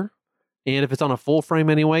pinky finger, And if it's on a full frame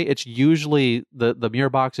anyway, it's usually the mirror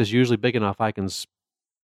box is usually big enough I can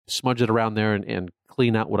smudge it around there and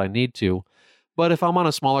clean out what I need to. But if I'm on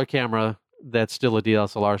a smaller camera that's still a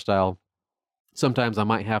DSLR style, sometimes I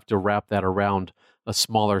might have to wrap that around a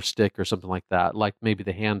smaller stick or something like that, like maybe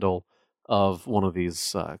the handle of one of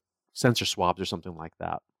these sensor swabs or something like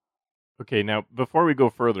that. Okay, now before we go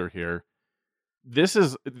further here,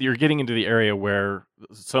 you're getting into the area where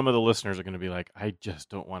some of the listeners are going to be like, I just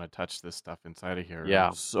don't want to touch this stuff inside of here. Yeah.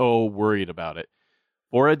 I'm so worried about it.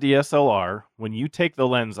 For a DSLR, when you take the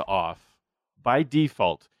lens off, by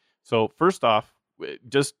default, so first off,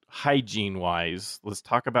 just hygiene-wise, let's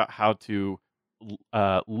talk about how to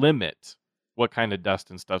limit what kind of dust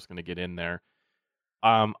and stuff's going to get in there.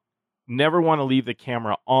 Never want to leave the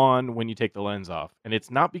camera on when you take the lens off. And it's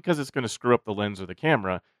not because it's going to screw up the lens or the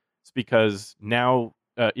camera. It's because now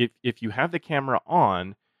if you have the camera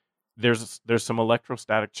on, there's some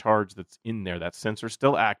electrostatic charge that's in there. That sensor's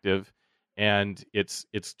still active, and it's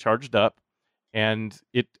charged up, and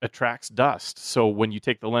it attracts dust. So when you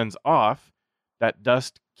take the lens off, that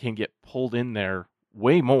dust can get pulled in there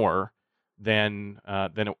way more than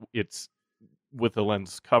it's with the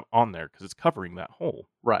lens on there, because it's covering that hole.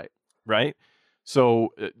 Right? So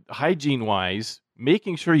hygiene-wise,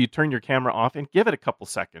 making sure you turn your camera off and give it a couple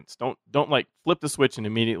seconds. Don't like flip the switch and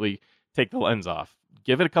immediately take the lens off.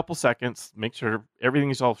 Give it a couple seconds, make sure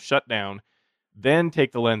everything's all shut down, then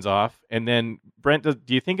take the lens off. And then, Brent,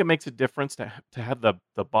 do you think it makes a difference to have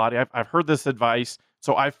the body? I've heard this advice,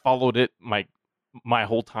 so I followed it my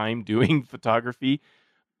whole time doing photography.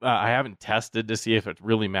 I haven't tested to see if it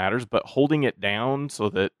really matters, but holding it down so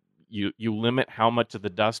that you limit how much of the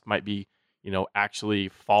dust might be, actually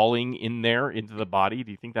falling in there into the body. Do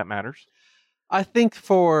you think that matters? I think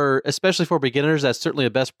especially for beginners, that's certainly a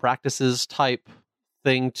best practices type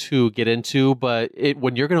thing to get into. But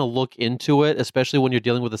when you're going to look into it, especially when you're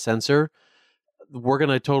dealing with a sensor, we're going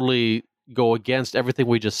to totally go against everything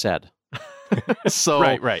we just said. So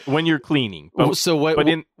right. When you're cleaning, but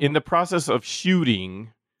in the process of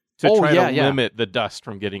shooting to limit the dust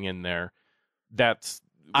from getting in there,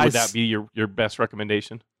 would that be your best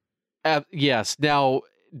recommendation? Yes. Now,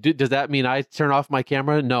 does that mean I turn off my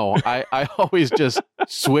camera? No, I always just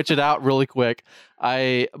switch it out really quick.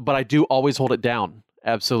 But I do always hold it down.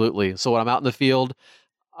 Absolutely. So when I'm out in the field,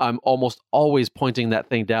 I'm almost always pointing that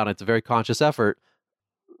thing down. It's a very conscious effort.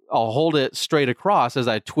 I'll hold it straight across as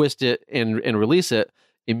I twist it and release it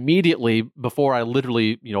immediately before I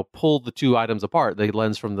literally, pull the two items apart, the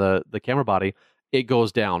lens from the camera body. It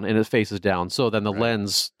goes down and it faces down. So then the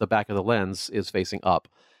lens, the back of the lens is facing up.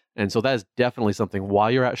 And so that is definitely something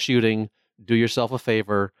while you're out shooting, do yourself a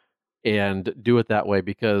favor and do it that way,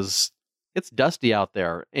 because it's dusty out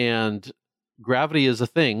there and gravity is a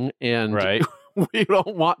thing. And we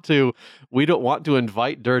don't want to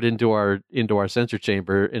invite dirt into our sensor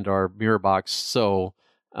chamber, into our mirror box. So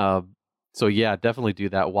yeah, definitely do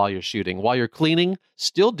that while you're shooting. While you're cleaning,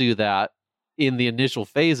 still do that in the initial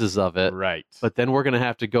phases of it. Right. But then we're going to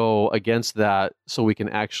have to go against that so we can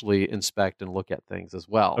actually inspect and look at things as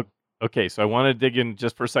well. Okay, so I want to dig in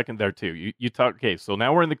just for a second there too. You talk. Okay, so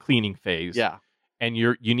now we're in the cleaning phase. Yeah. And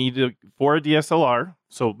you need to, for a DSLR,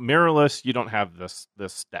 so mirrorless, you don't have this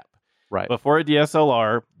step. Right. But for a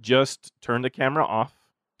DSLR, just turn the camera off,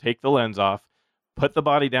 take the lens off, put the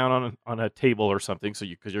body down on a table or something,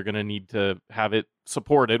 because you're going to need to have it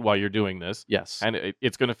supported while you're doing this. Yes. And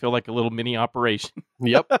it's going to feel like a little mini operation.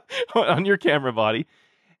 Yep. On your camera body.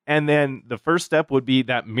 And then the first step would be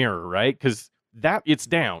that mirror, right? Because it's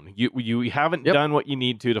down. You haven't done what you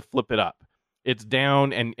need to flip it up. It's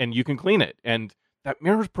down and you can clean it. And that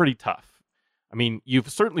mirror is pretty tough. I mean, you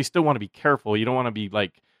certainly still want to be careful. You don't want to be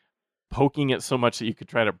like poking it so much that you could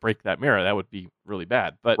try to break that mirror. That would be really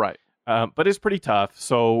bad. But but it's pretty tough.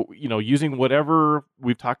 So, using whatever,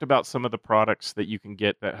 we've talked about some of the products that you can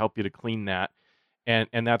get that help you to clean that.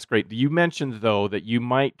 And that's great. You mentioned, though, that you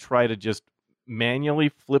might try to just manually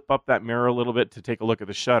flip up that mirror a little bit to take a look at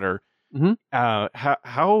the shutter. Mm-hmm.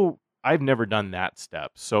 How I've never done that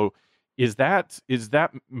step. So is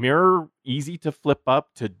that mirror easy to flip up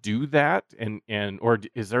to do that? Or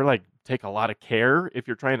is there take a lot of care if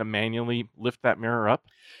you're trying to manually lift that mirror up?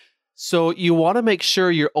 So you want to make sure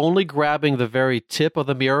you're only grabbing the very tip of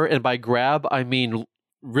the mirror. And by grab, I mean,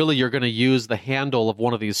 really, you're going to use the handle of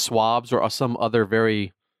one of these swabs or some other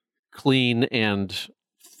very clean and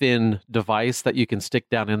thin device that you can stick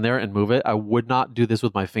down in there and move it. I would not do this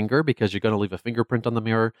with my finger because you're going to leave a fingerprint on the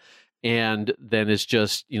mirror. And then it's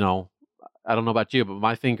just, I don't know about you, but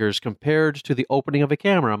my fingers, compared to the opening of a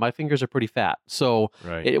camera, my fingers are pretty fat. So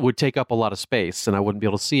it would take up a lot of space and I wouldn't be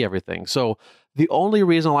able to see everything. So The only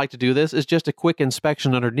reason I like to do this is just a quick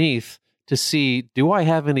inspection underneath to see, do I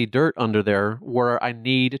have any dirt under there where I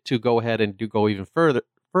need to go ahead and go even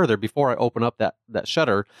further before I open up that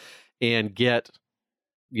shutter and get,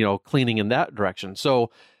 cleaning in that direction. So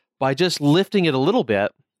by just lifting it a little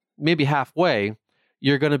bit, maybe halfway,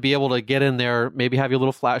 you're going to be able to get in there, maybe have your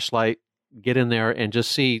little flashlight, get in there and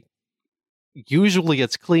just see. Usually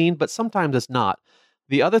it's clean, but sometimes it's not.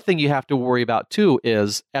 The other thing you have to worry about too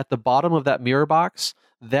is at the bottom of that mirror box,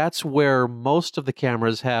 that's where most of the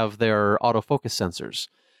cameras have their autofocus sensors.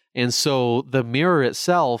 And so the mirror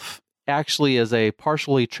itself actually is a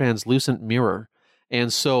partially translucent mirror.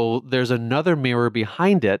 And so there's another mirror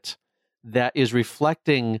behind it that is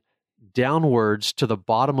reflecting downwards to the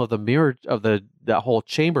bottom of the mirror of that whole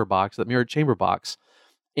chamber box, that mirrored chamber box.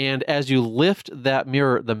 And as you lift that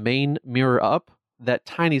mirror, the main mirror up, that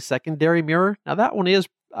tiny secondary mirror, now that one is,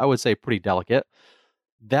 I would say, pretty delicate.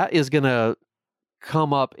 That is going to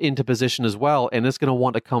come up into position as well, and it's going to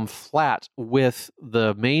want to come flat with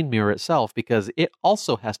the main mirror itself because it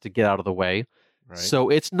also has to get out of the way. Right. So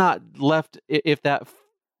it's not left, if that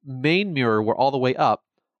main mirror were all the way up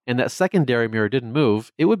and that secondary mirror didn't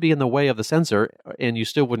move, it would be in the way of the sensor and you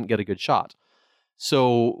still wouldn't get a good shot.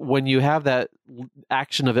 So when you have that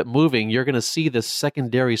action of it moving, you're going to see this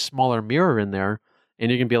secondary smaller mirror in there,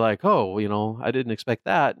 and you're going to be like, oh, I didn't expect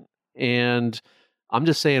that. And I'm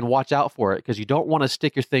just saying, watch out for it because you don't want to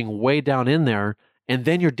stick your thing way down in there, and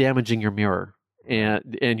then you're damaging your mirror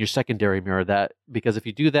and your secondary mirror. Because if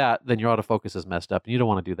you do that, then your autofocus is messed up, and you don't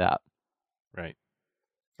want to do that. Right.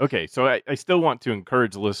 Okay, so I still want to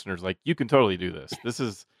encourage listeners, like, you can totally do this. This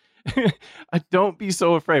is... Don't be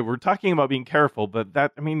so afraid. We're talking about being careful, but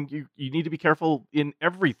you need to be careful in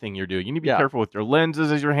everything you're doing. You need to be careful with your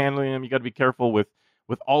lenses as you're handling them. You got to be careful with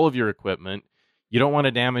all of your equipment. You don't want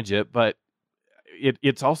to damage it, but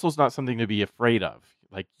it's also not something to be afraid of.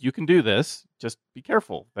 Like, you can do this, just be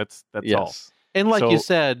careful. That's all. And like you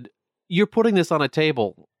said, you're putting this on a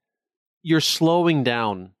table. You're slowing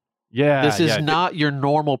down. Yeah. This is not your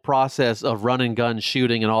normal process of run and gun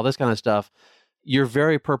shooting and all this kind of stuff. You're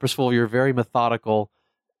very purposeful. You're very methodical.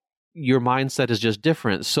 Your mindset is just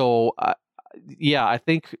different. So, I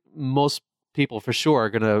think most people for sure are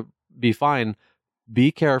going to be fine.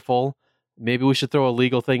 Be careful. Maybe we should throw a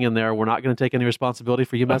legal thing in there. We're not going to take any responsibility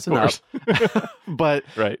for you messing up. But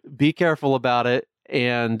be careful about it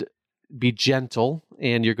and be gentle.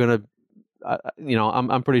 And you're going to,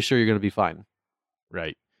 I'm pretty sure you're going to be fine.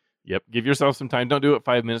 Right. Yep. Give yourself some time. Don't do it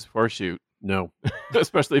 5 minutes before a shoot. No.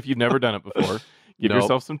 Especially if you've never done it before. Give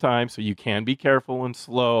yourself some time so you can be careful and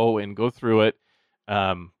slow and go through it.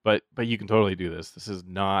 But you can totally do this. This is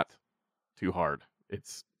not too hard.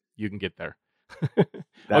 You can get there.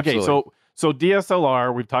 Okay, so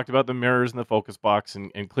DSLR, we've talked about the mirrors and the focus box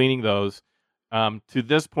and cleaning those. To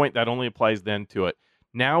this point, that only applies then to it.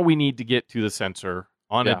 Now we need to get to the sensor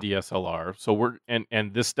on a DSLR. So we're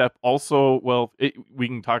and this step also, we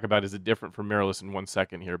can talk about, is it different from mirrorless in 1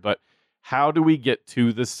 second here, but how do we get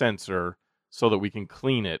to the sensor so that we can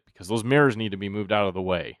clean it? Because those mirrors need to be moved out of the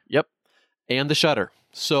way. Yep. And the shutter.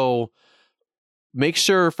 So make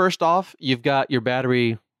sure, first off, you've got your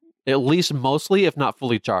battery at least mostly, if not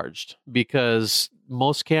fully charged, because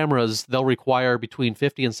most cameras, they'll require between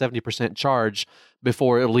 50 and 70% charge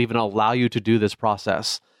before it'll even allow you to do this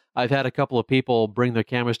process. I've had a couple of people bring their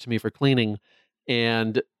cameras to me for cleaning,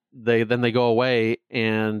 and they go away,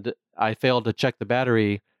 and I failed to check the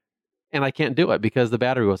battery, and I can't do it because the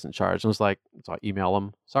battery wasn't charged. And I was like, so I email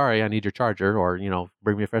them, sorry, I need your charger, or,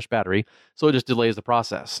 bring me a fresh battery. So it just delays the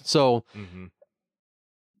process. So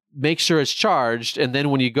make sure it's charged. And then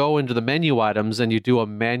when you go into the menu items and you do a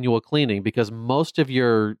manual cleaning, because most of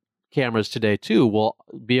your cameras today too will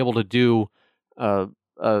be able to do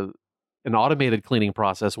an automated cleaning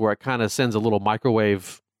process where it kind of sends a little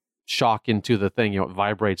microwave shock into the thing. It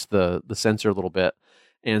vibrates the sensor a little bit.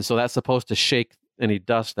 And so that's supposed to shake any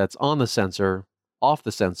dust that's on the sensor off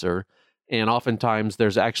the sensor. And oftentimes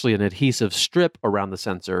there's actually an adhesive strip around the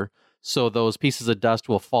sensor. So those pieces of dust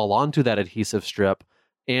will fall onto that adhesive strip,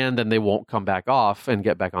 and then they won't come back off and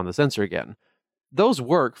get back on the sensor again. Those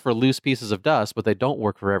work for loose pieces of dust, but they don't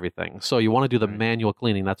work for everything. So you want to do the manual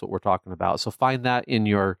cleaning. That's what we're talking about. So find that in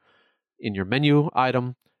your menu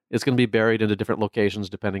item. It's going to be buried into different locations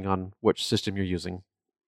depending on which system you're using.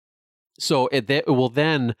 So it will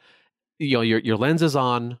then, your lens is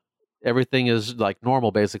on, everything is like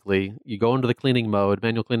normal basically. You go into the cleaning mode,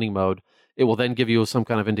 manual cleaning mode. It will then give you some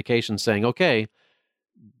kind of indication saying, okay,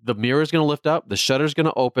 the mirror is going to lift up, the shutter is going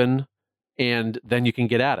to open, and then you can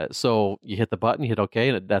get at it. So you hit the button, you hit OK,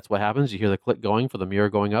 and that's what happens. You hear the click going for the mirror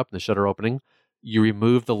going up and the shutter opening. you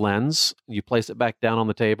remove the lens, you place it back down on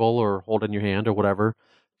the table or hold it in your hand or whatever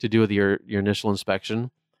to do with your initial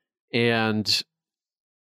inspection. And,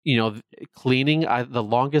 cleaning, the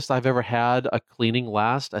longest I've ever had a cleaning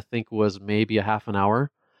last, I think, was maybe a half an hour.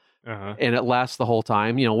 Uh-huh. And it lasts the whole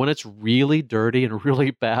time. When it's really dirty and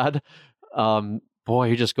really bad, boy,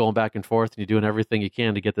 you're just going back and forth and you're doing everything you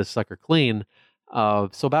can to get this sucker clean. So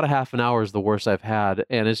about a half an hour is the worst I've had,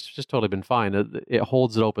 and it's just totally been fine. It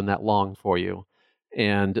holds it open that long for you.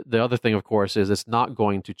 And the other thing, of course, is it's not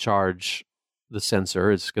going to charge the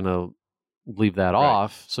sensor. It's going to leave that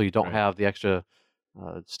off, so you don't have the extra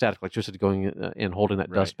static electricity going and holding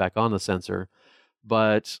that dust back on the sensor.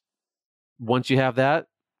 But once you have that,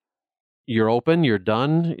 you're open, you're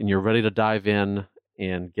done, and you're ready to dive in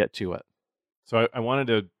and get to it. So I wanted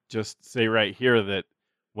to just say right here that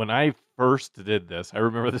when I first did this, I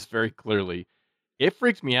remember this very clearly. It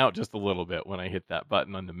freaked me out just a little bit when I hit that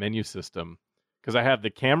button on the menu system, because I have the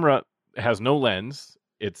camera, has no lens,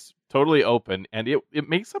 it's totally open, and it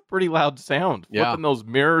makes a pretty loud sound, flipping those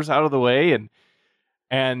mirrors out of the way,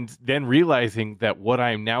 and then realizing that what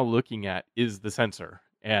I'm now looking at is the sensor.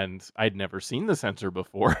 And I'd never seen the sensor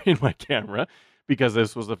before in my camera, because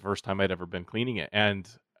this was the first time I'd ever been cleaning it. And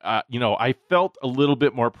I felt a little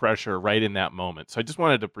bit more pressure right in that moment. So I just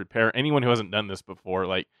wanted to prepare anyone who hasn't done this before,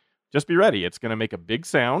 just be ready. It's going to make a big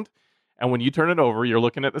sound. And when you turn it over, you're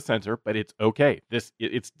looking at the sensor, but it's okay.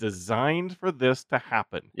 It's designed for this to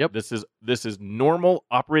happen. Yep. This is normal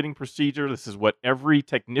operating procedure. This is what every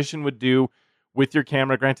technician would do with your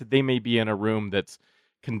camera. Granted, they may be in a room that's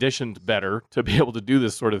conditioned better to be able to do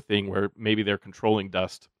this sort of thing, where maybe they're controlling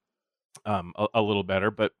dust a little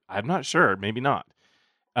better, but I'm not sure. Maybe not.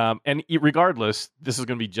 And regardless, this is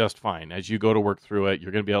going to be just fine. As you go to work through it,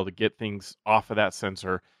 you're going to be able to get things off of that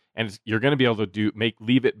sensor, and you're going to be able to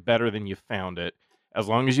leave it better than you found it. As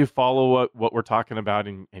long as you follow what we're talking about,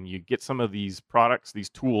 and you get some of these products, these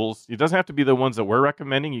tools. It doesn't have to be the ones that we're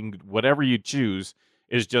recommending. You can, whatever you choose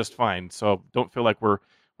is just fine. So don't feel like we're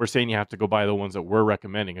saying you have to go buy the ones that we're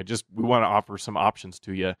recommending. We want to offer some options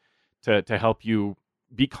to you to help you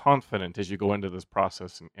be confident as you go into this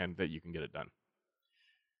process, and that you can get it done.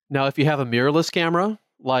 Now, if you have a mirrorless camera,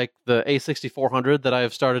 like the A6400 that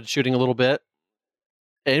I've started shooting a little bit,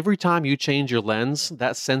 every time you change your lens,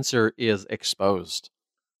 that sensor is exposed.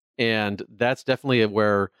 And that's definitely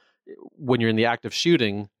where, when you're in the act of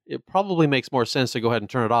shooting, it probably makes more sense to go ahead and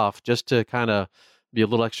turn it off, just to kind of be a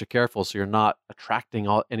little extra careful so you're not attracting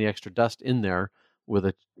any extra dust in there with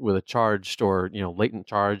a charged or latent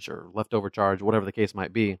charge or leftover charge, whatever the case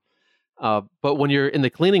might be. But when you're in the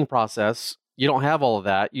cleaning process, you don't have all of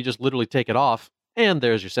that. You just literally take it off, and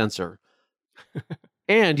there's your sensor.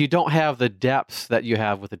 And you don't have the depth that you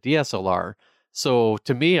have with a DSLR. So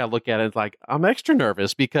to me, I look at it like I'm extra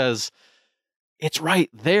nervous, because it's right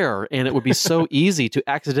there, and it would be so easy to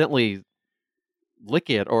accidentally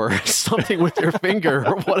lick it or something with your finger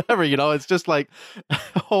or whatever. It's just like,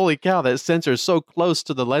 holy cow, that sensor is so close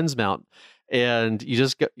to the lens mount. And you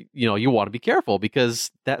just get, you want to be careful,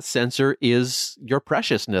 because that sensor is your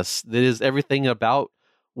preciousness. That is everything about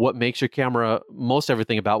what makes your camera, most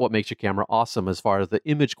everything about what makes your camera awesome as far as the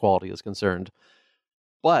image quality is concerned.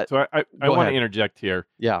 But so I want to interject here.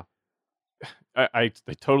 Yeah. I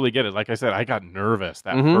totally get it. Like I said, I got nervous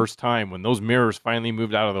that first time when those mirrors finally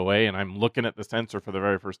moved out of the way and I'm looking at the sensor for the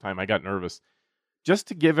very first time. I got nervous. Just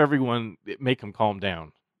to give everyone, make them calm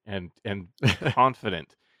down and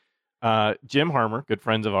confident. Jim Harmer, good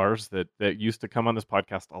friends of ours that used to come on this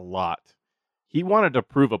podcast a lot, he wanted to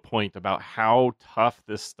prove a point about how tough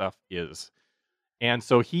this stuff is. And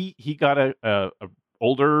so he got a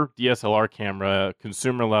older DSLR camera,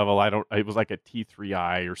 consumer level. It was like a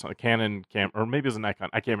T3i or something, Canon or maybe it was a Nikon.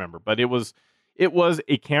 I can't remember, but it was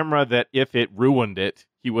a camera that if it ruined it,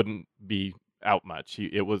 he wouldn't be out much.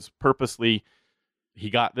 It was purposely, he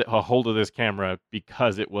got a hold of this camera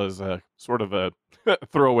because it was a sort of a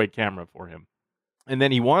throwaway camera for him. And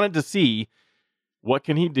then he wanted to see what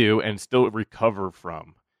can he do and still recover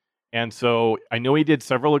from. And so I know he did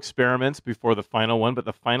several experiments before the final one, but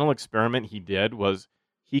the final experiment he did was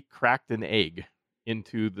he cracked an egg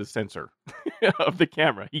into the sensor of the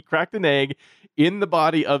camera. He cracked an egg in the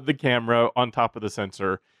body of the camera on top of the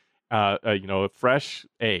sensor, a fresh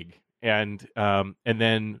egg. And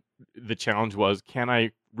then the challenge was, can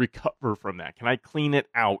I recover from that? Can I clean it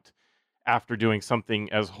out after doing something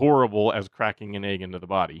as horrible as cracking an egg into the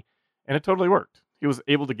body? And it totally worked. He was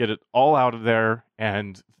able to get it all out of there,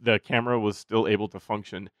 and the camera was still able to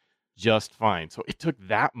function just fine. So it took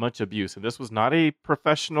that much abuse. And this was not a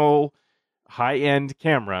professional high-end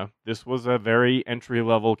camera. This was a very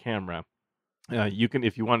entry-level camera. You can,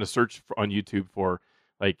 if you want to search on YouTube for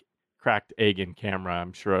like cracked egg in camera,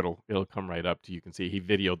 I'm sure it'll come right up to you. Can see he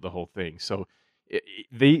videoed the whole thing. So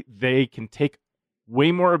they can take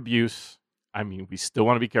way more abuse. I mean, we still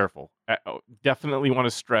want to be careful. Definitely want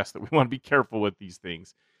to stress that we want to be careful with these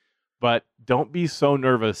things, but don't be so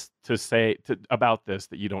nervous to say about this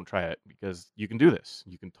that you don't try it, because you can do this.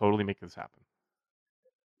 You can totally make this happen.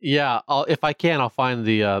 Yeah, if I can, I'll find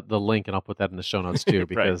the link and I'll put that in the show notes too,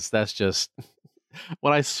 because that's just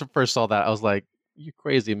when I first saw that, I was like, "You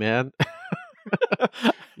crazy, man!"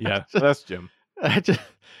 Yeah, that's Jim.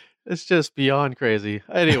 It's just beyond crazy.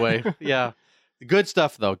 Anyway, yeah, good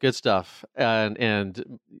stuff though. Good stuff,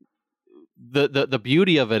 and the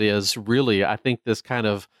beauty of it is really, I think this kind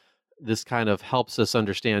of helps us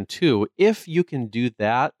understand too. If you can do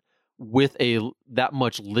that with that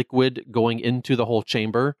much liquid going into the whole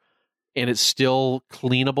chamber, and it's still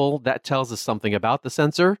cleanable, that tells us something about the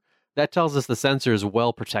sensor. That tells us the sensor is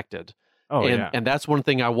well protected. Oh, and that's one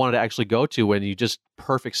thing I wanted to actually go to when you just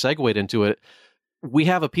perfect segued into it. We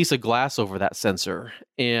have a piece of glass over that sensor,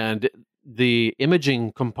 and the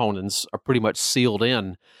imaging components are pretty much sealed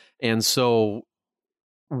in. And so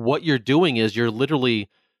what you're doing is you're literally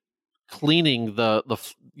cleaning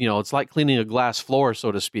it's like cleaning a glass floor,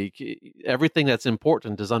 so to speak. Everything that's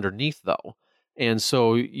important is underneath though. And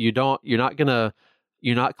so you're not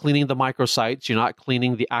cleaning the microsites, you're not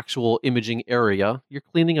cleaning the actual imaging area. You're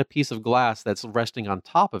cleaning a piece of glass that's resting on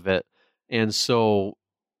top of it. And so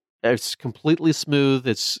it's completely smooth.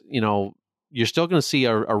 It's, you're still going to see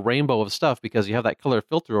a rainbow of stuff because you have that color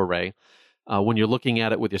filter array when you're looking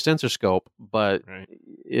at it with your sensor scope, but right.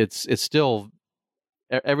 It's still,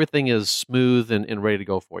 everything is smooth and ready to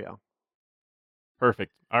go for you.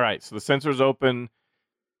 Perfect. All right. So the sensor's open.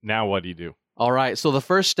 Now what do you do? All right. So the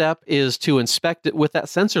first step is to inspect it with that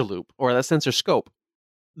sensor loop or that sensor scope.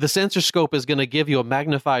 The sensor scope is going to give you a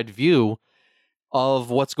magnified view of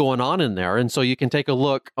what's going on in there. And so you can take a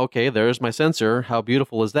look. Okay, there's my sensor. How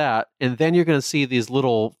beautiful is that? And then you're going to see these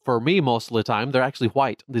little, for me, most of the time, they're actually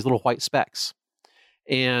white, these little white specks.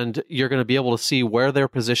 And you're going to be able to see where they're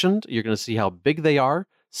positioned. You're going to see how big they are.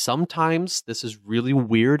 Sometimes, this is really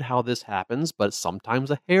weird how this happens, but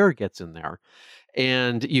sometimes a hair gets in there.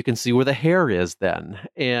 And you can see where the hair is then.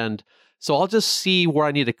 And so I'll just see where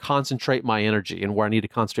I need to concentrate my energy and where I need to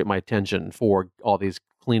concentrate my attention for all these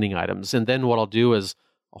cleaning items. And then what I'll do is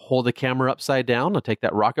I'll hold the camera upside down. I'll take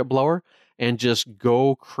that rocket blower and just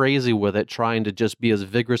go crazy with it, trying to just be as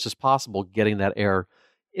vigorous as possible, getting that air.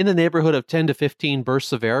 In the neighborhood of 10 to 15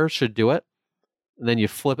 bursts of air should do it. And then you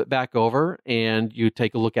flip it back over and you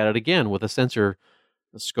take a look at it again with a sensor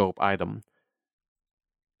scope item.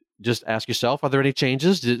 Just ask yourself, are there any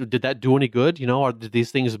changes? Did that do any good? Or did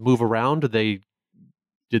these things move around? Did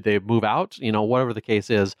they move out? Whatever the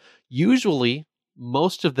case is. Usually,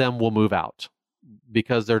 most of them will move out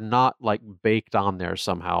because they're not like baked on there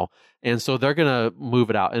somehow. And so they're going to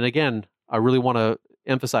move it out. And again, I really want to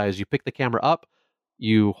emphasize, you pick the camera up,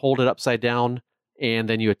 you hold it upside down, and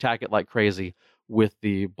then you attack it like crazy with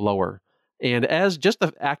the blower. And as just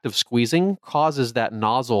the act of squeezing causes that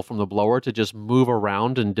nozzle from the blower to just move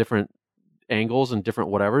around in different angles and different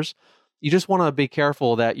whatevers, you just want to be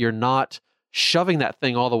careful that you're not shoving that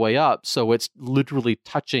thing all the way up so it's literally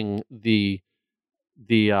touching the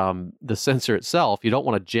sensor itself. You don't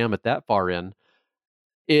want to jam it that far in.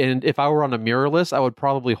 And if I were on a mirrorless, I would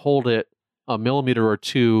probably hold it a millimeter or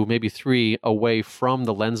two, maybe 3 away from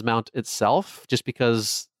the lens mount itself, just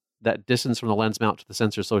because that distance from the lens mount to the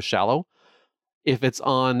sensor is so shallow. If it's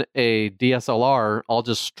on a DSLR, I'll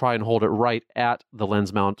just try and hold it right at the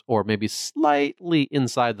lens mount, or maybe slightly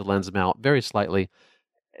inside the lens mount, very slightly,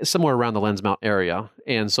 somewhere around the lens mount area.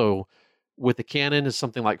 And so with the Canon, it's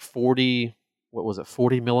something like 40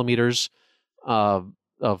 millimeters of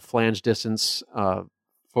flange distance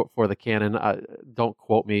for the Canon. Don't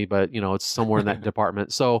quote me, but it's somewhere in that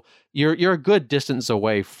department. So you're a good distance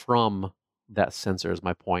away from that sensor is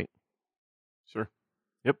my point. Sure.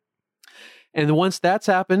 Yep. And once that's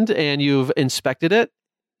happened and you've inspected it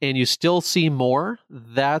and you still see more,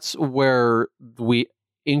 that's where we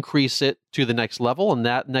increase it to the next level. And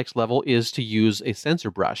that next level is to use a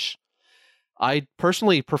sensor brush. I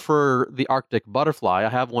personally prefer the Arctic Butterfly. I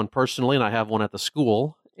have one personally and I have one at the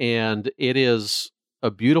school. And it is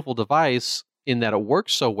a beautiful device in that it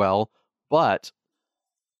works so well, but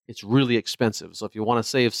it's really expensive. So if you want to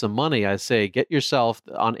save some money, I say get yourself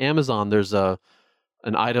on Amazon. There's an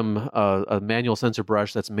item, a manual sensor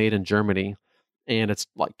brush that's made in Germany, and it's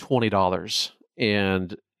like $20,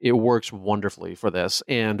 and it works wonderfully for this.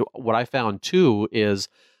 And what I found too is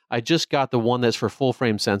I just got the one that's for full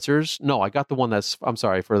frame sensors. No, I got the one that's, I'm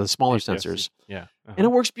sorry, for the smaller Yes, sensors. Yeah. And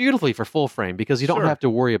it works beautifully for full frame because you don't Sure. have to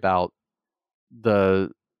worry about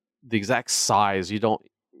the exact size. You don't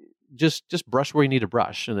just brush where you need to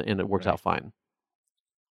brush, and it works Right. out fine.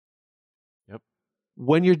 Yep.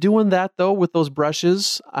 When you're doing that, though, with those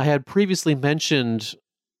brushes, I had previously mentioned,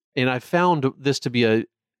 and I found this to be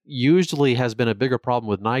usually has been a bigger problem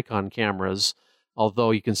with Nikon cameras,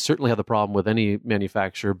 although you can certainly have the problem with any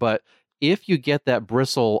manufacturer. But if you get that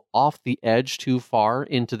bristle off the edge too far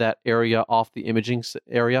into that area, off the imaging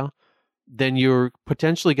area, then you're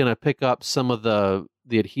potentially going to pick up some of the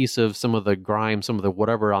adhesive, some of the grime, some of the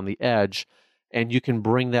whatever on the edge, and you can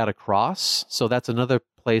bring that across. So that's another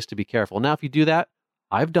place to be careful. Now, if you do that,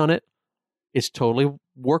 I've done it. It's totally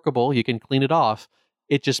workable. You can clean it off.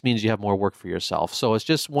 It just means you have more work for yourself. So it's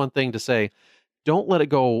just one thing to say, don't let it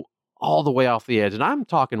go all the way off the edge. And I'm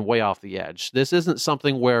talking way off the edge. This isn't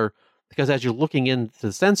something where, because as you're looking into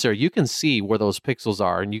the sensor, you can see where those pixels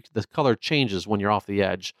are, and the color changes when you're off the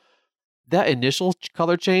edge. That initial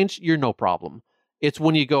color change, you're no problem. It's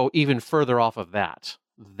when you go even further off of that,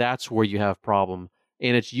 that's where you have problem.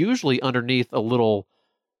 And it's usually underneath a little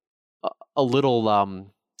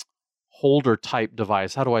holder type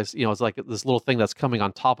device. How do I, it's like this little thing that's coming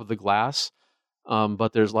on top of the glass.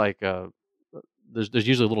 But there's like there's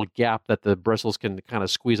usually a little gap that the bristles can kind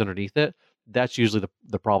of squeeze underneath it. That's usually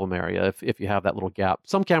the problem area if you have that little gap.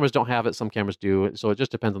 Some cameras don't have it, some cameras do. So it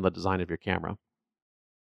just depends on the design of your camera.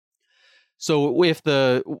 So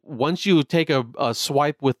once you take a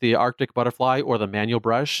swipe with the Arctic Butterfly or the manual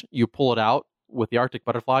brush, you pull it out. With the Arctic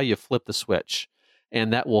Butterfly, you flip the switch,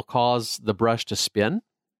 and that will cause the brush to spin,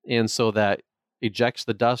 and so that ejects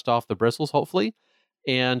the dust off the bristles, hopefully,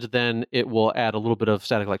 and then it will add a little bit of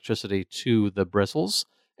static electricity to the bristles,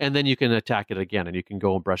 and then you can attack it again, and you can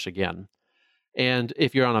go and brush again. And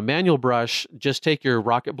if you're on a manual brush, just take your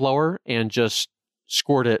rocket blower and just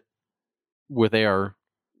squirt it with air,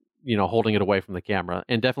 holding it away from the camera.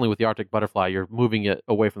 And definitely with the Arctic Butterfly, you're moving it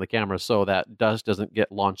away from the camera so that dust doesn't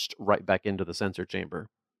get launched right back into the sensor chamber.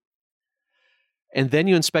 And then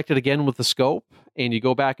you inspect it again with the scope, and you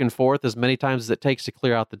go back and forth as many times as it takes to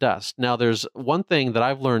clear out the dust. Now, there's one thing that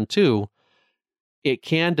I've learned too. It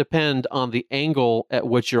can depend on the angle at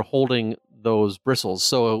which you're holding those bristles.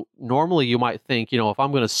 So normally you might think, if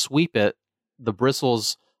I'm going to sweep it, the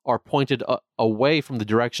bristles are pointed away from the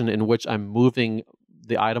direction in which I'm moving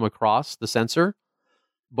the item across the sensor.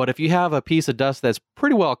 But if you have a piece of dust that's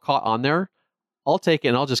pretty well caught on there, I'll take it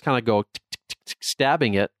and I'll just kind of go tick, tick, tick,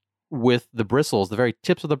 stabbing it with the bristles, the very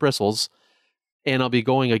tips of the bristles, and I'll be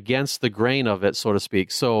going against the grain of it, so to speak.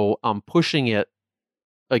 So I'm pushing it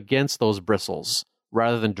against those bristles.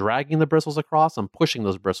 Rather than dragging the bristles across, I'm pushing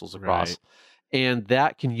those bristles across. Right. And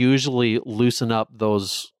that can usually loosen up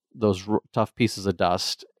those tough pieces of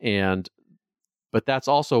dust. But that's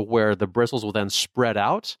also where the bristles will then spread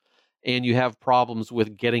out, and you have problems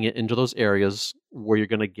with getting it into those areas where you're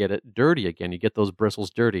going to get it dirty again. You get those bristles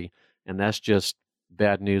dirty, and that's just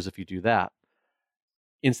bad news if you do that.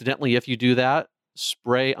 Incidentally, if you do that,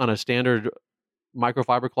 spray on a standard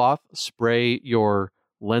microfiber cloth, spray your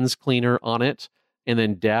lens cleaner on it, and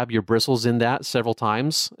then dab your bristles in that several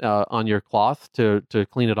times on your cloth to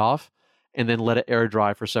clean it off, and then let it air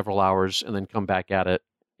dry for several hours, and then come back at it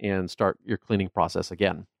and start your cleaning process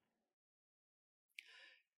again.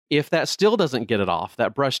 If that still doesn't get it off,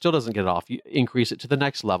 that brush still doesn't get it off, you increase it to the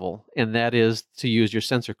next level, and that is to use your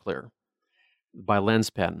sensor clear by Lens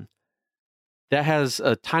Pen. That has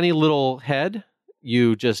a tiny little head.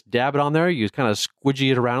 You just dab it on there. You kind of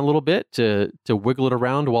squidgy it around a little bit to wiggle it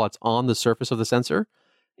around while it's on the surface of the sensor.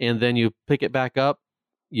 And then you pick it back up.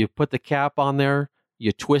 You put the cap on there.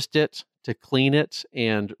 You twist it to clean it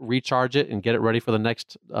and recharge it and get it ready for the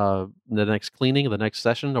next cleaning, the next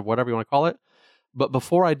session, or whatever you want to call it. But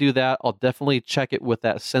before I do that, I'll definitely check it with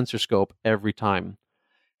that sensor scope every time.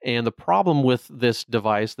 And the problem with this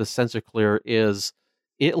device, the Sensor Clear, is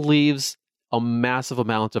it leaves a massive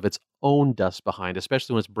amount of its own dust behind,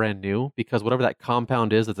 especially when it's brand new, because whatever that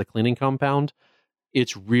compound is, that's a cleaning compound,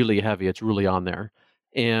 it's really heavy. It's really on there.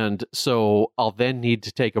 And so I'll then need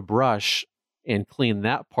to take a brush and clean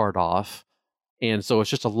that part off. And so it's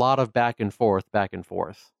just a lot of back and forth.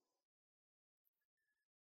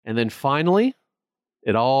 And then finally,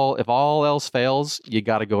 if all else fails, you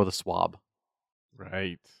got to go with a swab.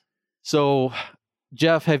 Right. So,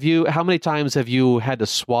 Jeff, how many times have you had to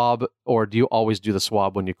swab, or do you always do the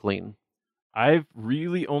swab when you clean? I've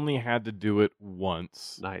really only had to do it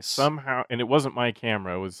once. Nice. Somehow, and it wasn't my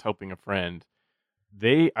camera, I was helping a friend.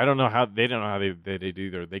 I don't know how they did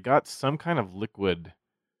either. They got some kind of liquid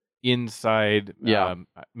inside. Yeah.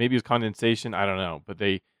 Maybe it was condensation. I don't know, but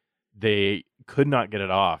they could not get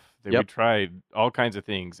it off. We tried all kinds of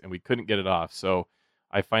things and we couldn't get it off. So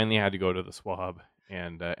I finally had to go to the swab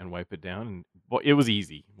and wipe it down. And well, it was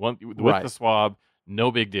easy. With the swab,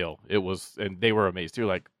 no big deal. It was, and they were amazed too.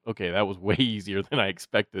 Like, okay, that was way easier than I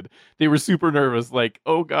expected. They were super nervous. Like,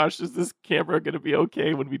 oh gosh, is this camera going to be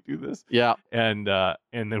okay when we do this? Yeah. And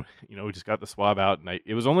then we just got the swab out, and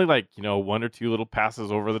it was only like one or two little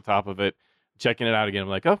passes over the top of it, checking it out again. I'm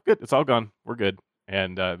like, oh, good, it's all gone. We're good.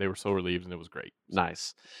 And they were so relieved, and it was great.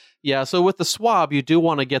 Nice. Yeah, so with the swab, you do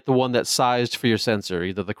want to get the one that's sized for your sensor,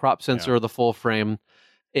 either the crop sensor or the full frame.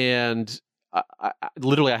 And I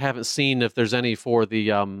literally, I haven't seen if there's any for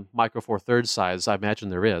the Micro Four Thirds size. I imagine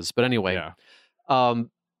there is. But anyway,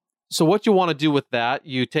 so what you want to do with that,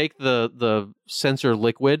 you take the sensor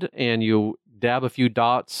liquid and you dab a few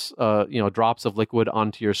dots, drops of liquid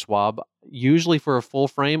onto your swab. Usually for a full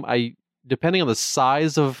frame, depending on the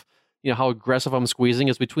size of, how aggressive I'm squeezing,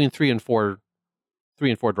 is between 3 and 4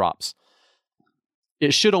 drops.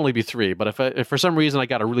 It should only be 3, but if for some reason I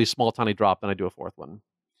got a really small, tiny drop, then I do a 4th one.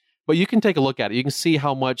 But you can take a look at it. You can see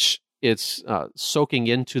how much it's soaking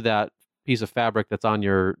into that piece of fabric that's on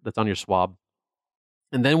your swab.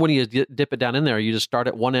 And then when you dip it down in there, you just start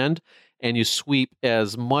at one end and you sweep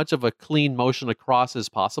as much of a clean motion across as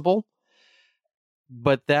possible.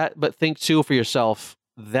 But think too for yourself,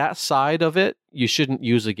 that side of it you shouldn't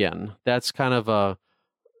use again. That's kind of a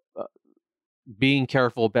being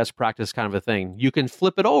careful, best practice kind of a thing. You can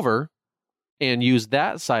flip it over and use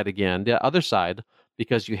that side again, the other side,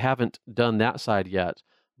 because you haven't done that side yet.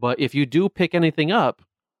 But if you do pick anything up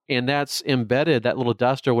and that's embedded, that little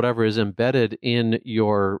dust or whatever is embedded in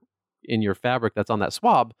your fabric that's on that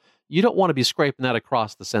swab, you don't want to be scraping that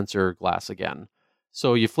across the sensor glass again.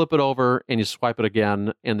 So you flip it over and you swipe it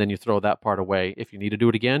again, and then you throw that part away. If you need to do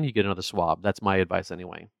it again, you get another swab. That's my advice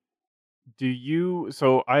anyway.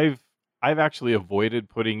 So I've actually avoided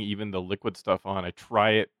putting even the liquid stuff on. I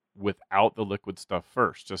try it without the liquid stuff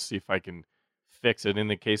first, just see if I can fix it. In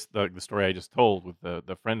the case, the story I just told with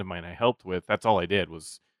the friend of mine I helped with, that's all I did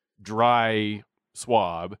was dry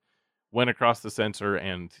swab, went across the sensor,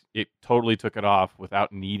 and it totally took it off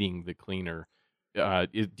without needing the cleaner. Do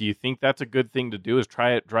you think that's a good thing to do, is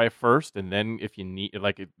try it dry first, and then if you need,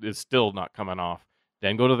 it's still not coming off,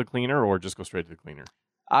 then go to the cleaner, or just go straight to the cleaner?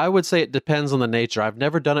 I would say it depends on the nature. I've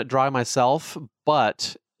never done it dry myself,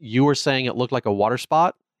 but you were saying it looked like a water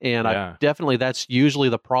spot, and that's usually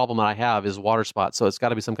the problem that I have is water spots. So it's got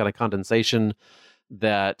to be some kind of condensation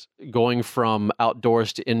that going from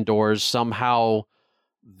outdoors to indoors, somehow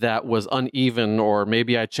that was uneven, or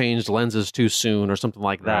maybe I changed lenses too soon or something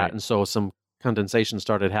like that. Right. And so some condensation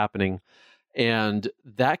started happening, and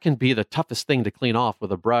that can be the toughest thing to clean off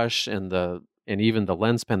with a brush and even the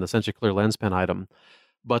lens pen, the SensorClear lens pen item.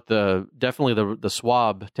 But definitely the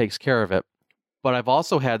swab takes care of it. But I've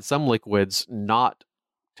also had some liquids not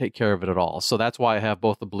take care of it at all. So that's why I have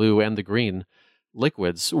both the blue and the green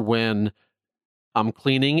liquids. When I'm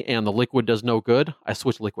cleaning and the liquid does no good, I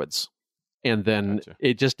switch liquids. And then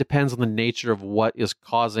It just depends on the nature of what is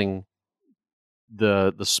causing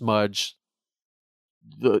the smudge.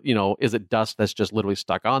 Is it dust that's just literally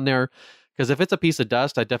stuck on there? Because if it's a piece of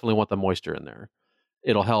dust, I definitely want the moisture in there.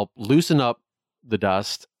 It'll help loosen up the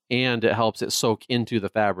dust, and it helps it soak into the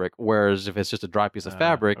fabric. Whereas if it's just a dry piece of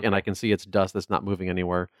fabric and I can see it's dust that's not moving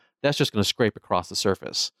anywhere, that's just going to scrape across the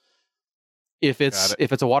surface. If it's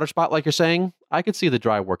a water spot, like you're saying, I could see the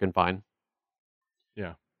dry working fine.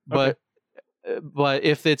 Yeah. But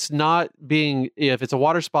if it's a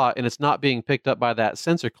water spot and it's not being picked up by that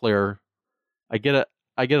SensorClear, I get a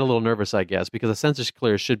little nervous, I guess, because a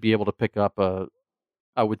SensorClear should be able to pick up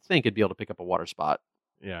I would think it'd be able to pick up a water spot.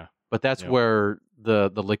 Yeah. But that's where the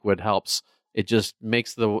liquid helps. It just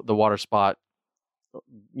makes the water spot,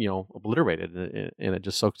 obliterated, and it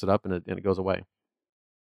just soaks it up and it goes away.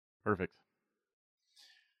 Perfect.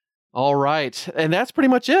 All right. And that's pretty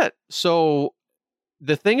much it. So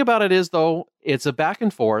the thing about it is, though, it's a back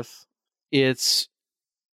and forth. It's,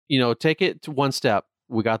 take it to one step.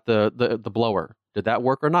 We got the blower. Did that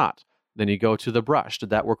work or not? Then you go to the brush.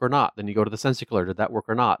 Did that work or not? Then you go to the SensorClear. Did that work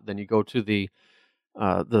or not? Then you go to the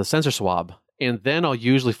sensor swab. And then I'll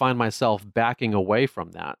usually find myself backing away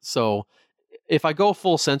from that. So if I go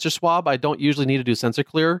full sensor swab, I don't usually need to do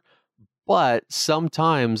SensorClear. But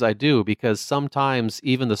sometimes I do, because sometimes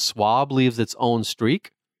even the swab leaves its own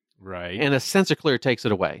streak. Right. And the SensorClear takes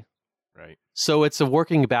it away. Right. So it's a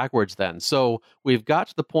working backwards then. So we've got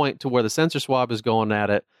to the point to where the sensor swab is going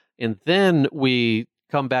at it, and then we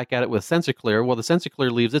come back at it with SensorClear. Well, the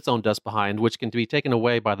SensorClear leaves its own dust behind, which can be taken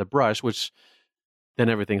away by the brush, which then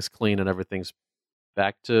everything's clean and everything's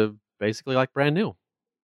back to basically like brand new.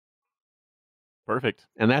 Perfect.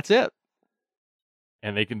 And that's it.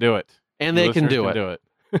 And they can do it. And they can do it.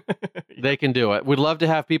 They can do it. We'd love to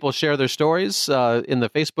have people share their stories in the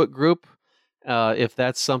Facebook group. If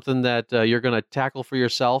that's something that you're going to tackle for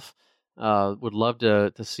yourself, would love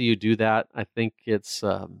to see you do that. I think it's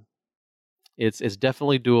definitely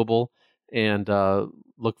doable, and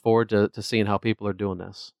look forward to seeing how people are doing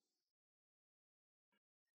this.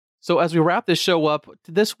 So as we wrap this show up,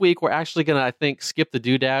 this week we're actually going to, I think, skip the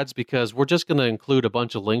doodads because we're just going to include a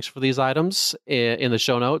bunch of links for these items in the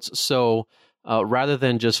show notes. So rather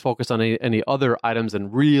than just focus on any other items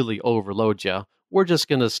and really overload you, we're just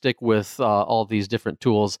going to stick with all these different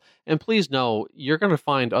tools. And please know, you're going to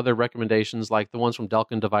find other recommendations like the ones from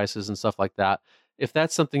Delkin Devices and stuff like that. If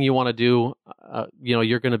that's something you want to do,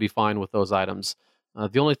 you're going to be fine with those items.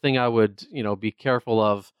 The only thing I would, be careful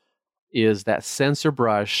of is that sensor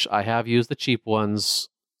brush. I have used the cheap ones,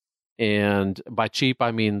 and by cheap,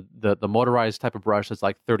 I mean the motorized type of brush that's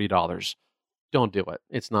like $30. Don't do it.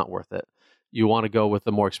 It's not worth it. You want to go with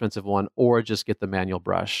the more expensive one, or just get the manual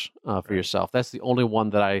brush for yourself. That's the only one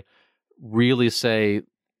that I really say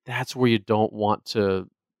that's where you don't want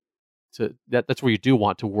that's where you do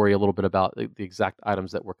want to worry a little bit about the exact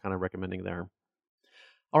items that we're kind of recommending there.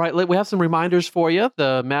 All right, we have some reminders for you.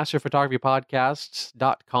 The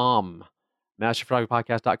masterphotographypodcast.com.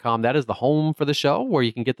 Masterphotographypodcast.com. That is the home for the show, where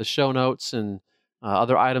you can get the show notes and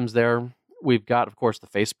other items there. We've got, of course, the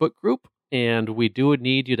Facebook group, and we do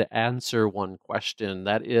need you to answer one question.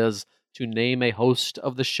 That is to name a host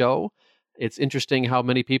of the show. It's interesting how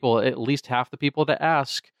many people, at least half the people that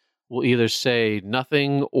ask, will either say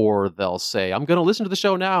nothing or they'll say, I'm going to listen to the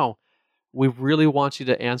show now. We really want you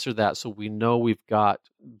to answer that so we know we've got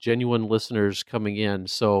genuine listeners coming in.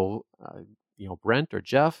 So, Brent or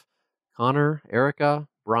Jeff, Connor, Erica,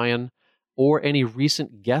 Brian, or any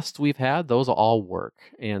recent guests we've had, those all work.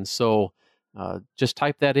 And so just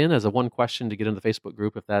type that in as a one question to get into the Facebook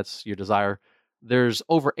group if that's your desire. There's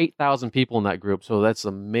over 8,000 people in that group, so that's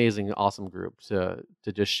an amazing, awesome group to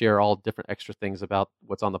just share all different extra things about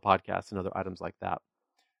what's on the podcast and other items like that.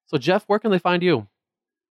 So, Jeff, where can they find you?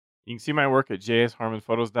 You can see my work at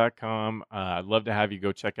jsharmonphotos.com. I'd love to have you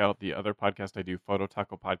go check out the other podcast I do,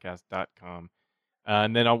 phototacopodcast.com.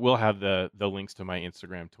 And then we'll have the links to my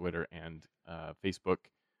Instagram, Twitter, and Facebook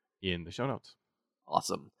in the show notes.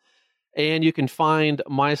 Awesome. And you can find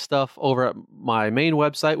my stuff over at my main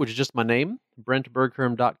website, which is just my name,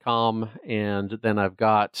 brentbergherm.com. And then I've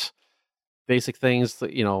got basic things,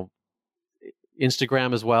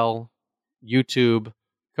 Instagram as well, YouTube, a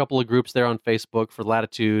couple of groups there on Facebook for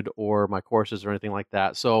Latitude or my courses or anything like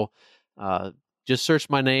that. So just search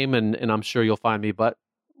my name and I'm sure you'll find me. But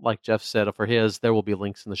like Jeff said, for his, there will be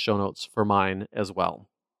links in the show notes for mine as well.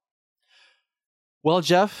 Well,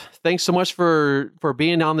 Jeff, thanks so much for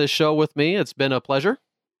being on this show with me. It's been a pleasure.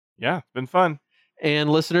 Yeah, it's been fun.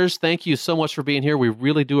 And listeners, thank you so much for being here. We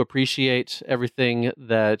really do appreciate everything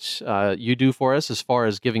that you do for us as far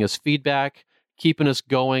as giving us feedback, keeping us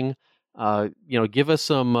going. Give us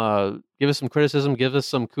some criticism, give us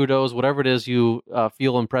some kudos, whatever it is you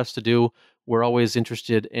feel impressed to do. We're always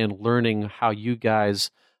interested in learning how you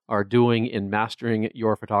guys are doing in mastering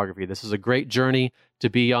your photography. This is a great journey to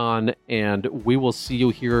be on, and we will see you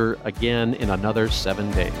here again in another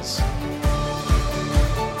 7 days.